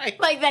 Right.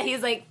 Like that,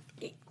 he's like...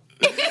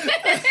 He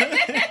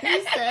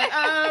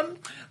said,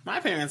 my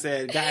parents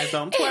said, guys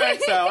don't twerk,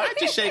 so I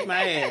just shake my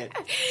head.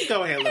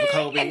 Go ahead, little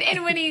Kobe.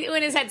 And when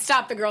his head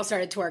stopped, the girl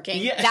started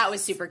twerking. Yes. That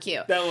was super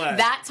cute. That was.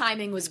 That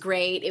timing was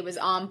great. It was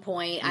on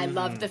point. I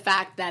loved the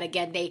fact that,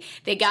 again,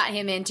 they got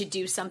him in to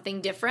do something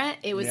different.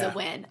 It was a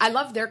win. I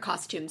love their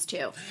costumes,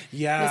 too.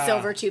 Yeah. The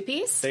silver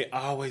two-piece. They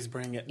always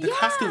bring it. The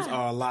costumes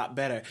are a lot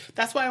better.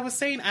 That's why I was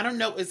saying, I don't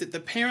know, is it the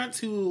parents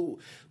who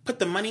put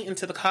the money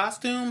into the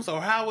costumes, or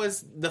how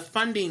is the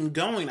funding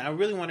going? I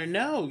really want to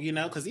know,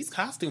 because these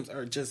costumes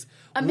are just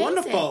amazing.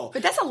 Wonderful.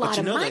 But that's a lot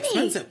of money. They're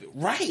expensive.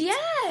 Right.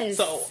 Yes.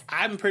 So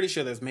I'm pretty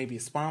sure there's maybe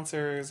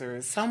sponsors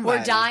or somebody.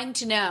 We're dying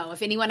to know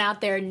if anyone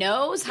out there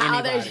knows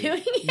how they're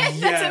doing it. Yes.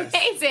 That's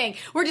amazing.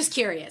 We're just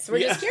curious.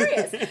 Just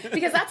curious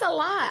because that's a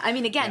lot. I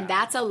mean, again,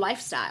 that's a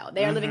lifestyle.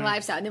 They are living a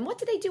lifestyle. And then what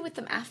do they do with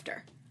them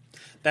after?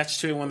 That's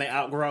true, when they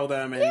outgrow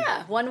them.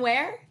 And one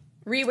wear.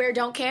 Rewear,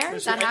 don't care.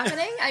 Is that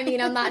happening? I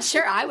mean, I'm not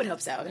sure. I would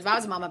hope so. If I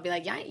was a mom, I'd be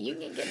like, yeah, you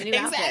can get a new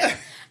outfit.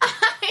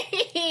 I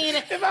mean, you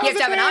have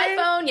to have an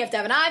iPhone, you have to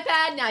have an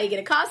iPad, now you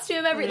get a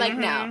costume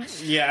no.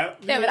 Yeah.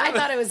 No, but I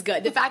thought it was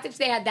good. The fact that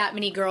they had that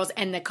many girls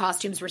and the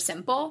costumes were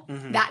simple,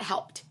 that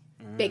helped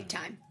big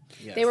time.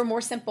 Yes. They were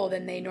more simple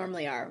than they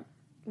normally are.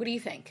 What do you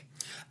think?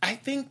 I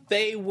think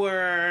they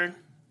were...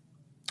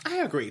 I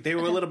agree. They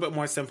were a little bit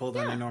more simple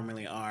than they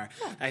normally are.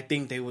 Yeah. I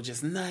think they were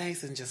just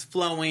nice and just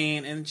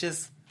flowing and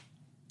just...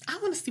 I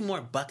want to see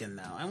more bucking,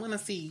 though. I want to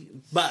see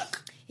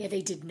buck. Yeah,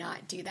 they did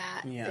not do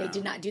that. Yeah. They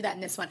did not do that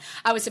in this one.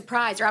 I was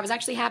surprised, or I was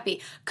actually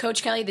happy.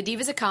 Coach Kelly, the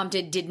Divas of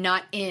Compton, did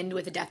not end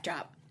with a death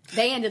drop.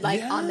 They ended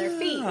on their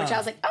feet, which I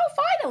was like, oh,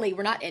 finally,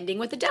 we're not ending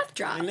with a death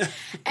drop.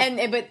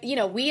 But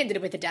we ended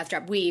it with a death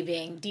drop. We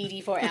being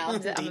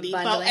DD4L,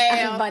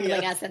 I'm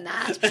bundling us in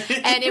that,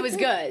 and it was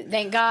good.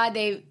 Thank God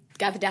they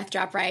got the death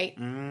drop right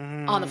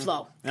on the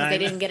flow because they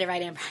didn't get it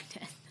right in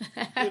practice.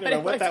 You don't know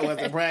what that was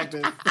in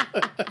practice.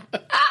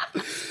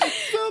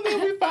 So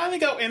then we finally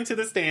go into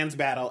the stands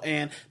battle,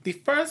 and the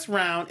first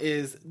round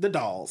is the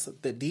dolls.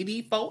 The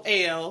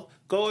DD4L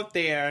go up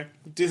there,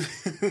 do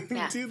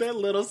that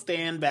little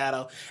stand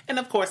battle, and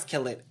of course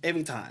kill it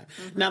every time.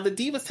 Now the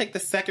Divas take the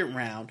second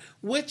round,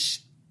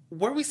 which,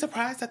 were we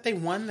surprised that they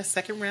won the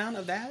second round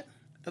of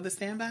the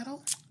stand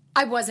battle?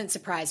 I wasn't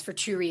surprised for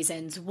two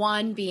reasons.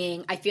 One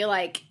being, I feel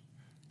like,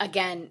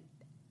 again,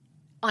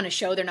 on a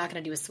show, they're not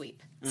going to do a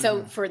sweep.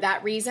 So for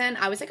that reason,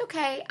 I was like,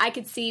 okay, I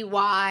could see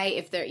why,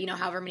 if there,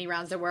 however many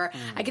rounds there were,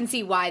 I can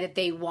see why that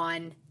they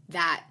won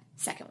that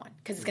second one.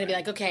 Because it's going to be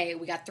like, okay,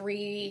 we got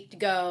 3 to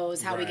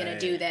goes. How are we going to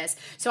do this?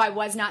 So I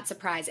was not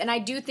surprised. And I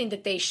do think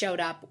that they showed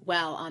up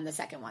well on the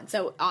second one.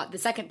 So the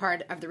second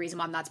part of the reason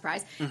why I'm not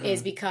surprised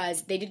is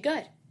because they did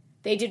good.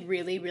 They did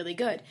really, really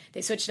good.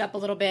 They switched it up a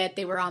little bit.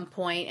 They were on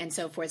point and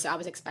so forth. So I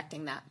was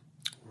expecting that.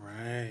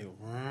 Right.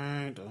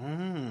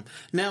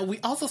 Now, we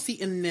also see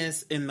in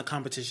the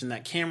competition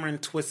that Cameron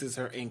twists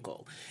her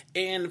ankle.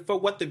 And for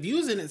what the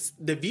viewers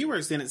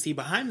didn't see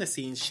behind the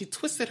scenes, she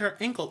twisted her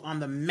ankle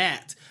on the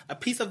mat. A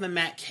piece of the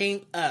mat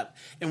came up.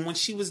 And when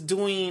she was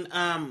doing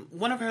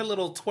one of her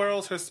little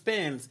twirls, her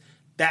spins,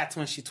 that's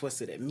when she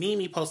twisted it.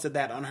 Mimi posted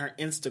that on her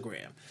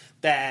Instagram.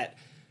 That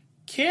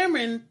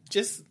Cameron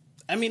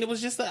it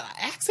was just an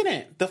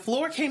accident. The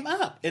floor came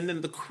up. And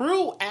then the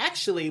crew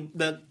actually,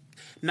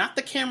 not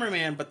the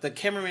cameraman, but the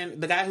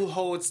guy who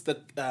holds the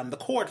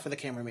cord for the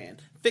cameraman,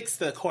 fixed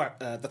the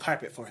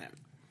carpet for him.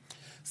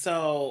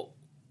 So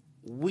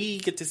we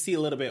get to see a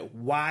little bit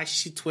why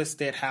she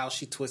twisted, how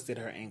she twisted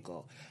her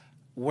ankle.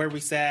 Were we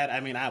sad? I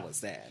mean, I was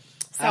sad.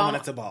 So I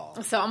wanted to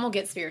bawl. So I'm gonna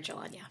get spiritual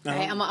on you.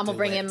 Right? I'm gonna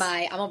bring in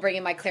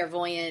my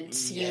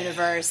clairvoyant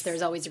universe.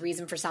 There's always a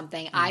reason for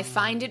something. I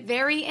find it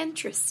very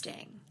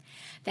interesting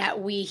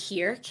that we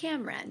hear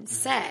Cameron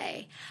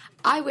say,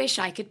 "I wish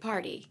I could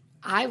party.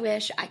 I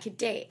wish I could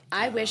date.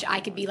 I wish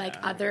I could be like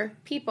other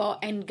people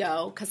and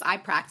go because I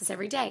practice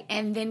every day."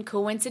 And then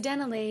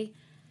coincidentally,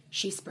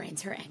 she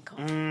sprains her ankle.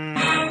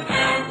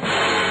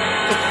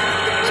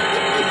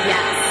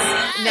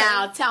 Yes.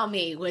 Now tell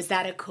me, was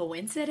that a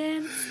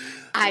coincidence?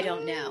 I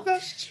don't know.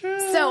 That's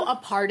true. So a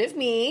part of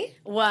me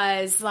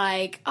was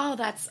like, oh,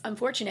 that's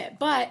unfortunate.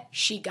 But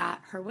she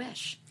got her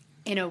wish.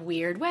 In a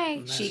weird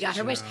way, she got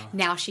her wish.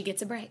 Now she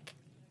gets a break.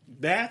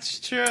 That's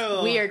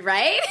true. Weird,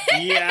 right?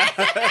 Yeah.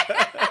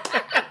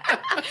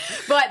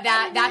 But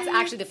that's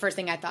actually the first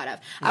thing I thought of.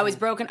 I was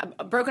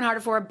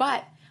brokenhearted for her,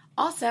 but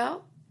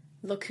also,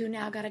 look who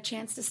now got a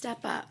chance to step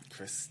up.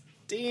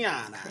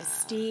 Christiana.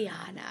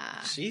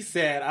 She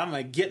said, I'm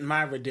going to get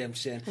my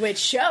redemption. Which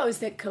shows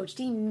that Coach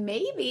D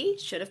maybe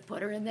should have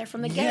put her in there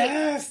from the gate.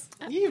 Yes.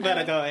 You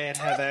better go ahead,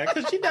 Heather.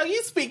 Because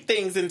you speak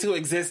things into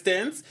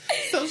existence.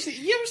 So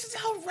she's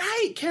all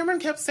right. Cameron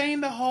kept saying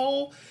the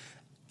whole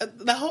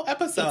the whole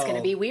episode. It's going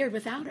to be weird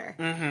without her.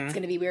 It's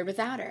going to be weird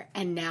without her.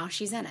 And now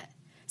she's in it.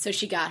 So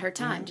she got her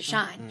time to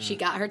shine. She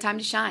got her time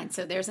to shine.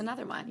 So there's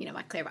another one. You know,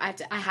 I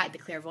hide the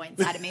clairvoyant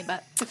side of me,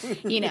 but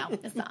you know,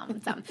 it's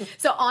something.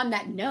 So on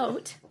that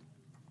note,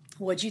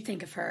 what'd you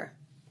think of her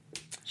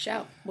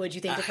show? What'd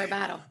you think of her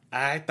battle?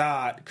 I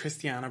thought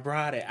Christiana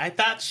brought it. I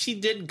thought she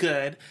did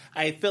good.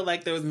 I feel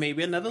like there was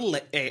maybe another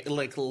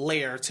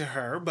layer to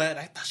her, but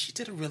I thought she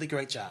did a really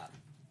great job.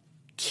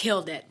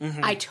 Killed it.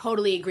 I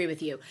totally agree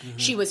with you.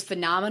 She was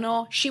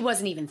phenomenal. She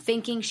wasn't even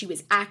thinking. She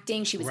was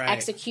acting. She was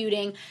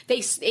executing.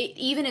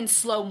 Even in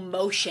slow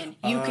motion,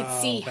 you could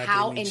see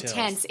how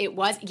intense it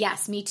was.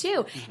 Yes, me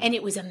too. And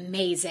it was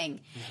amazing.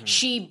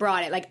 She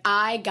brought it. Like,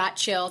 I got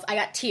chills. I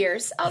got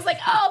tears. I was like,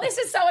 oh, this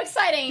is so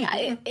exciting.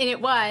 And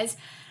it was.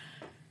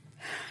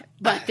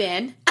 But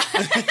then...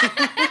 I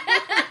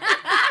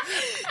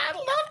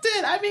loved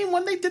it. I mean,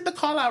 when they did the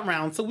call-out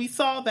round, so we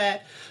saw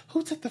that...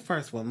 Who took the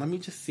first one? Let me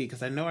just see,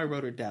 because I know I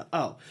wrote it down.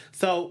 Oh,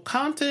 so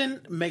Compton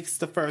makes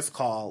the first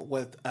call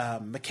with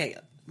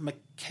Michaela.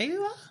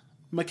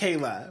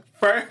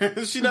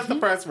 First, she does the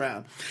first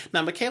round.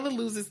 Now, Michaela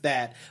loses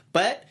that,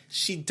 but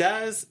she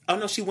does... Oh,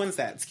 no, she wins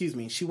that. Excuse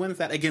me. She wins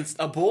that against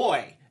a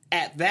boy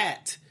at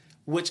that,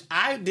 which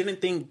I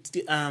didn't think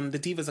the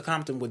Divas of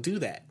Compton would do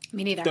that.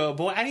 Me neither. The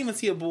boy, I didn't even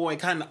see a boy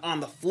kind of on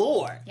the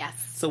floor. Yes.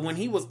 So when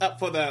he was up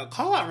for the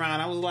call-out round,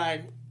 I was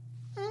like...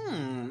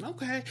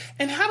 okay.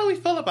 And how do we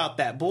feel about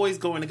that? Boys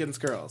going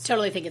against girls?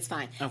 Totally think it's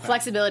fine. Okay.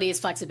 Flexibility is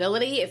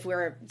flexibility. If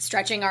we're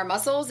stretching our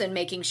muscles and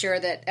making sure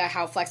that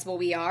how flexible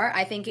we are,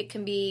 I think it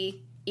can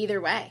be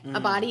either way. A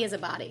body is a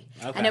body.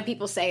 Okay. I know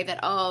people say that,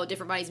 oh,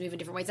 different bodies move in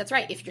different ways. That's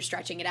right, if you're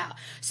stretching it out.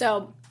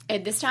 So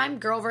at this time,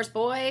 girl versus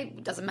boy,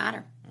 doesn't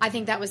matter. I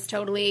think that was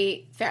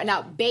totally fair.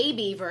 Now,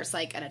 baby versus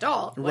like an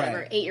adult,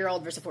 whatever,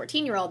 8-year-old versus a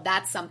 14-year-old,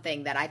 that's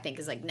something that I think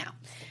is like, no,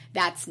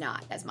 that's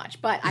not as much.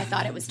 But I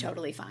thought it was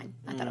totally fine.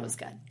 I thought it was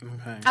good.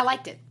 Okay. I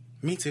liked it.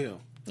 Me too.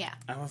 Yeah.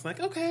 I was like,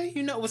 okay,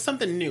 you know, it was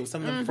something new,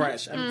 something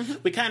fresh. I mean,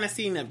 we kind of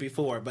seen it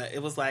before, but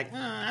it was like,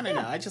 I don't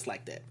know. I just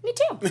liked it. Me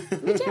too.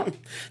 Me too.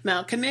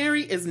 Now,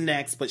 Canary is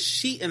next, but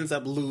she ends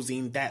up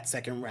losing that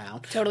second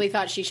round. Totally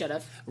thought she should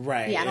have.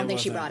 Right. Yeah, I don't think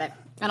she brought it.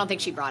 I don't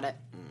think she brought it.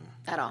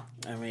 At all.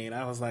 I mean,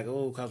 I was like,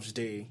 oh, Coach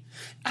D.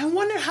 I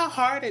wonder how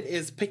hard it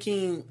is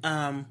picking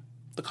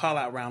the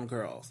call-out round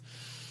girls.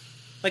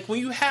 Like, when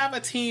you have a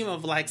team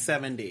of, like,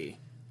 70,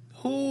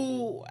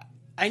 who...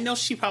 I know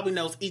she probably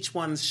knows each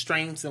one's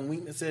strengths and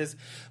weaknesses,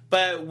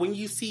 but when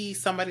you see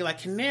somebody like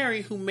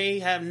Canary who may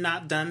have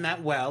not done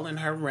that well in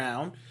her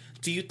round,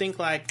 do you think,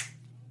 like...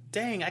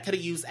 dang, I could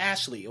have used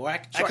Ashley, or I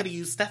could have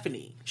used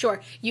Stephanie.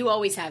 Sure. You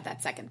always have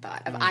that second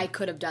thought of, I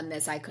could have done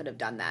this, I could have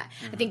done that.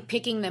 I think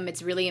picking them,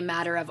 it's really a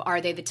matter of,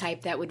 are they the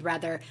type that would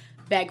rather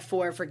beg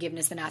for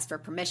forgiveness than ask for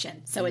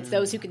permission? So it's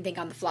those who can think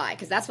on the fly,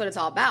 because that's what it's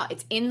all about.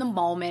 It's in the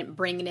moment,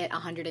 bringing it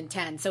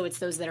 110. So it's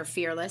those that are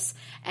fearless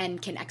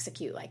and can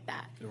execute like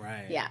that.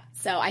 Right. Yeah.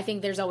 So I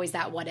think there's always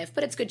that what if,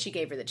 but it's good she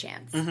gave her the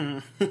chance.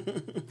 And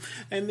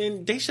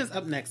then Daisha's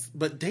up next,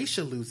 but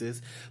Daisha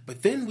loses.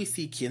 But then we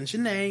see Kian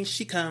Janae.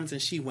 She comes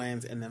and she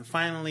wins. And then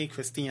finally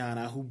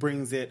Christiana, who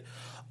brings it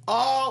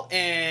all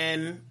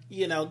in,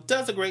 you know,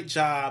 does a great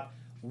job.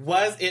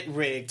 Was it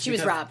rigged? She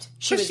was robbed.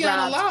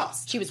 Christiana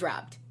lost. She was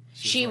robbed.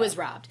 She was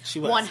robbed. She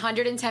was.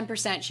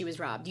 110% she was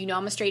robbed. You know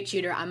I'm a straight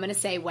shooter. I'm going to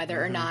say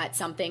whether or not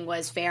something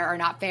was fair or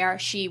not fair,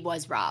 she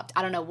was robbed.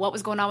 I don't know what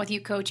was going on with you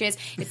coaches.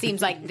 It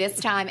seems like this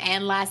time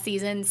and last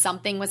season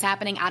something was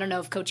happening. I don't know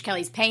if Coach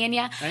Kelly's paying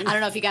you. I don't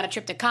know if you got a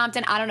trip to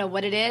Compton. I don't know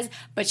what it is,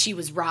 but she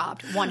was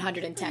robbed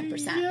 110%.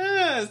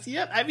 Yes.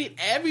 Yep. I mean,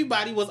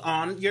 everybody was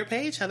on your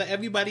page, Heather.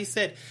 Everybody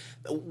said,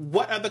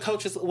 what are the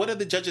coaches, what are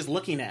the judges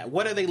looking at?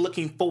 What are they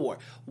looking for?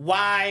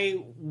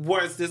 Why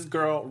was this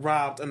girl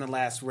robbed in the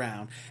last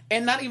round?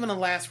 And not even the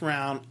last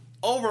round.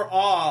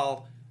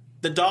 Overall,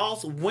 the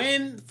dolls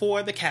win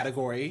for the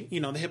category, you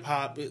know, the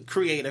hip-hop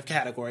creative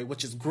category,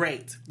 which is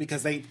great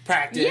because they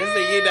practice,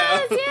 and, you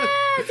know.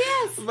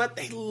 Yes. But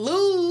they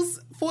lose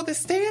for the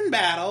stand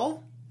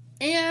battle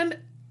and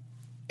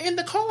in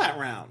the call-out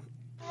round.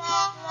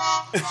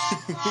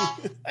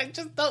 I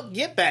just don't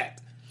get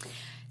that.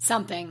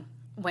 Something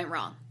went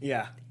wrong.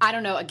 Yeah. I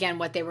don't know, again,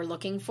 what they were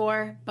looking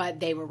for, but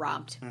they were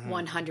robbed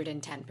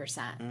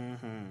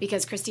 110%.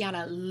 Because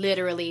Christiana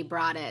literally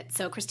brought it.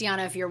 So,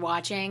 Christiana, if you're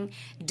watching,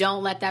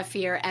 don't let that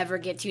fear ever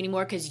get to you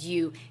anymore, because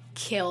you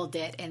killed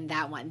it in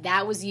that one.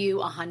 That was you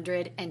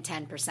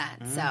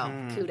 110%.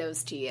 So,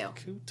 kudos to you.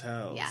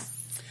 Kudos.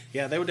 Yes.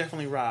 Yeah, they were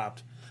definitely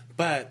robbed.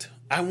 But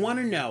I want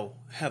to know,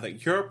 Heather,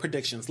 your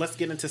predictions. Let's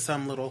get into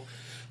some little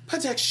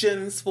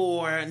predictions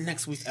for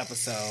next week's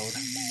episode.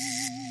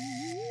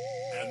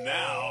 And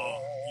now,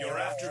 your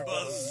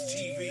AfterBuzz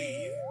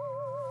TV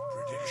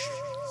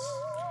predictions.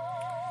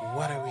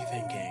 What are we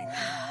thinking?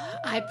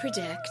 I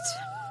predict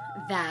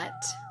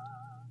that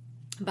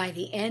by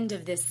the end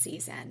of this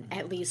season,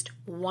 at least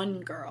one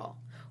girl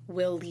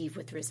will leave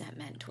with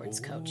resentment towards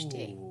Coach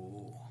D.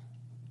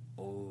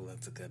 Oh,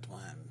 that's a good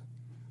one.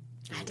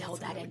 I had to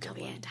hold that in until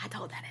the end. I had to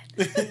hold that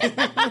in.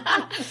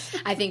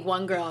 I think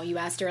one girl, you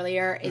asked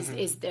earlier,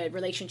 is the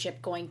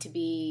relationship going to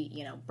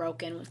be,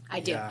 broken? I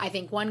do. Yeah. I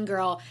think one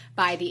girl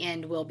by the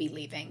end will be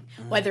leaving,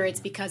 whether it's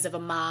because of a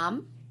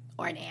mom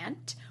or an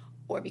aunt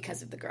or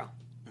because of the girl.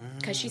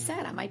 Because she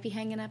said, I might be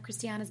hanging up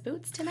Christiana's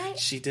boots tonight.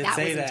 She did say that.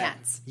 That was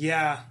intense.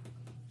 Yeah,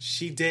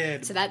 she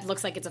did. So that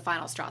looks like it's a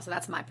final straw. So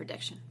that's my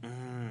prediction.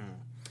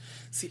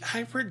 See,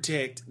 I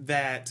predict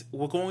that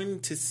we're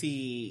going to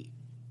see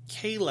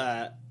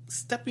Kayla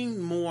stepping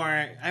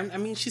more. I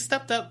mean, she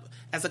stepped up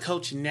as a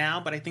coach now,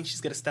 but I think she's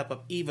going to step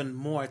up even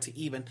more to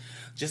even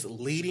just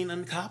leading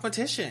in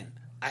competition.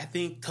 I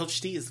think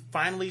Coach D is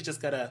finally just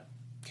going to,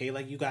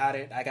 Kayla, you got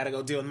it. I got to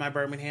go deal with my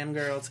Birmingham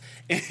girls.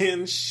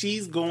 And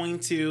she's going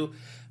to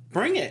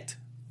bring it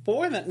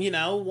for them.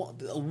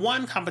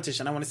 One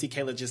competition. I want to see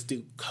Kayla just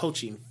do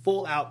coaching,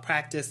 full out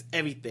practice,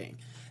 everything.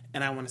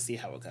 And I want to see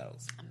how it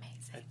goes. Amazing.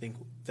 I think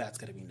that's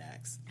going to be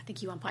next. I think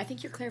I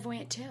think you're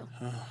clairvoyant too.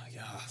 Oh,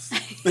 yes.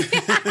 yes.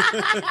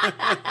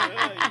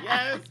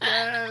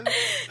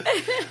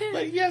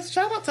 But yes,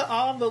 shout out to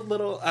all the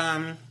little,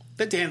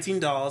 the dancing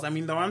dolls. I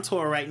mean, they're on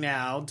tour right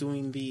now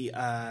doing the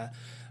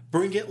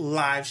Bring It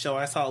live show.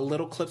 I saw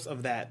little clips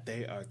of that.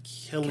 They are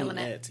killing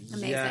it.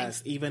 Amazing.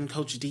 Yes. Even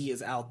Coach D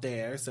is out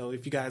there. So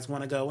if you guys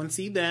want to go and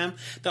see them,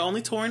 they're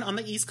only touring on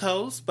the East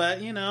Coast,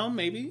 but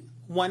maybe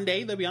one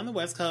day they'll be on the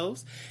West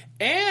Coast.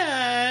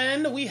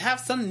 And we have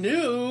some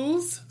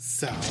news.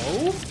 So,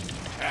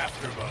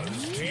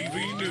 AfterBuzz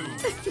TV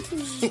News.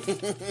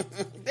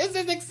 This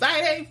is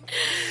exciting.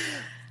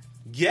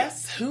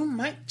 Guess who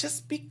might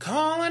just be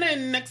calling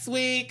in next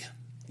week?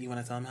 You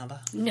want to tell them, Heather?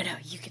 No,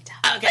 you can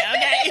tell. Okay.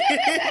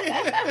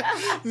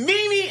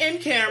 Mimi and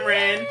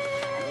Cameron.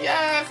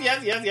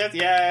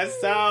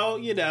 Yes. So,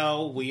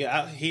 we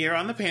out here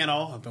on the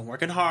panel have been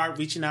working hard,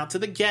 reaching out to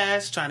the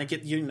guests, trying to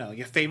get,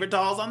 your favorite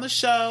dolls on the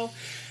show.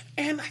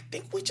 And I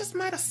think we just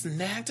might have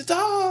snagged a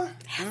doll.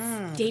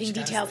 Dating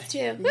details,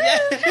 too.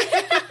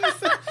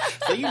 Yes.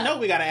 So,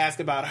 we got to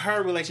ask about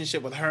her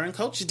relationship with her and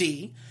Coach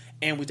D.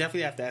 And we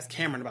definitely have to ask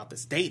Cameron about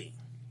this dating.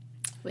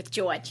 With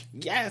George.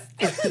 Yes.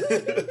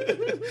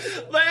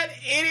 But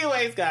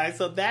anyways, guys,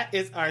 so that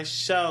is our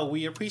show.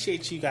 We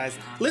appreciate you guys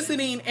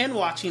listening and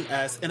watching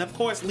us. And of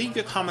course, leave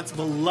your comments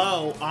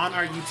below on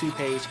our YouTube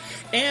page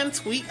and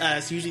tweet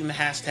us using the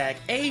hashtag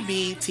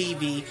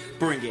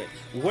ABTVBringIt.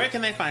 Where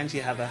can they find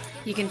you, Heather?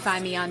 You can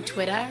find me on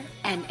Twitter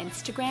and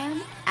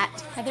Instagram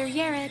at Heather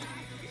Yared.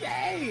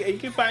 Yay! You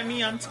can find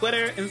me on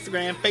Twitter,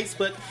 Instagram,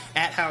 Facebook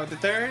at Howard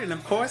III, and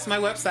of course, my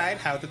website,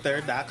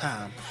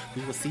 howardthird.com.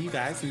 We will see you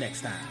guys next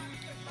time.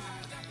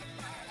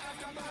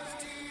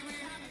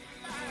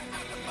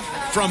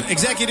 From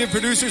executive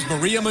producers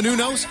Maria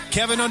Menounos,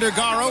 Kevin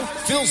Undergaro,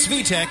 Phil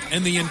Svitek,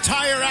 and the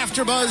entire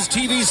AfterBuzz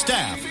TV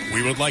staff,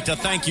 we would like to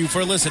thank you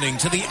for listening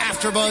to the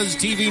AfterBuzz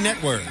TV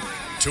network.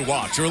 To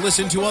watch or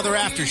listen to other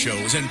after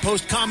shows and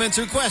post comments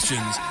or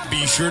questions,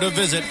 be sure to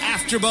visit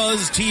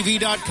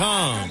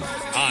AfterBuzzTV.com.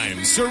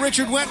 I'm Sir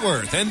Richard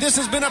Wentworth, and this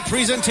has been a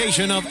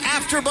presentation of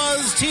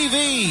AfterBuzz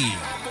TV.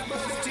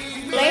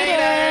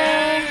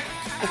 Later!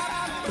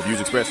 The views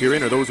expressed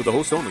herein are those of the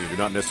hosts only and do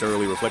not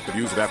necessarily reflect the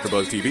views of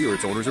AfterBuzz TV or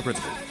its owners or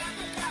principals.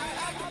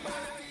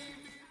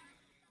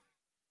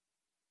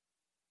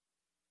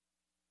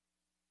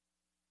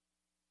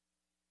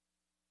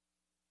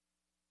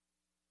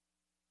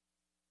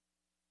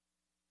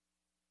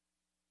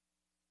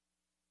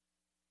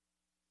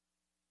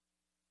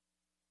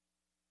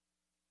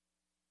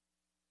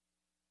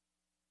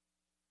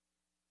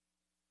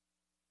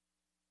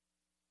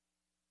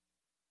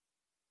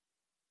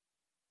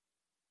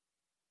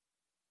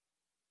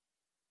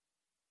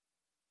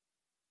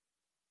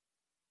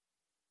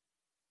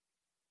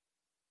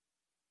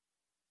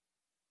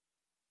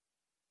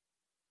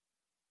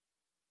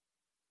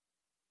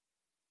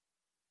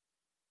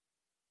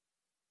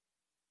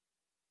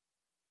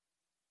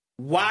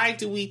 Why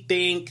do we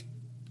think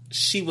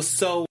she was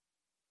so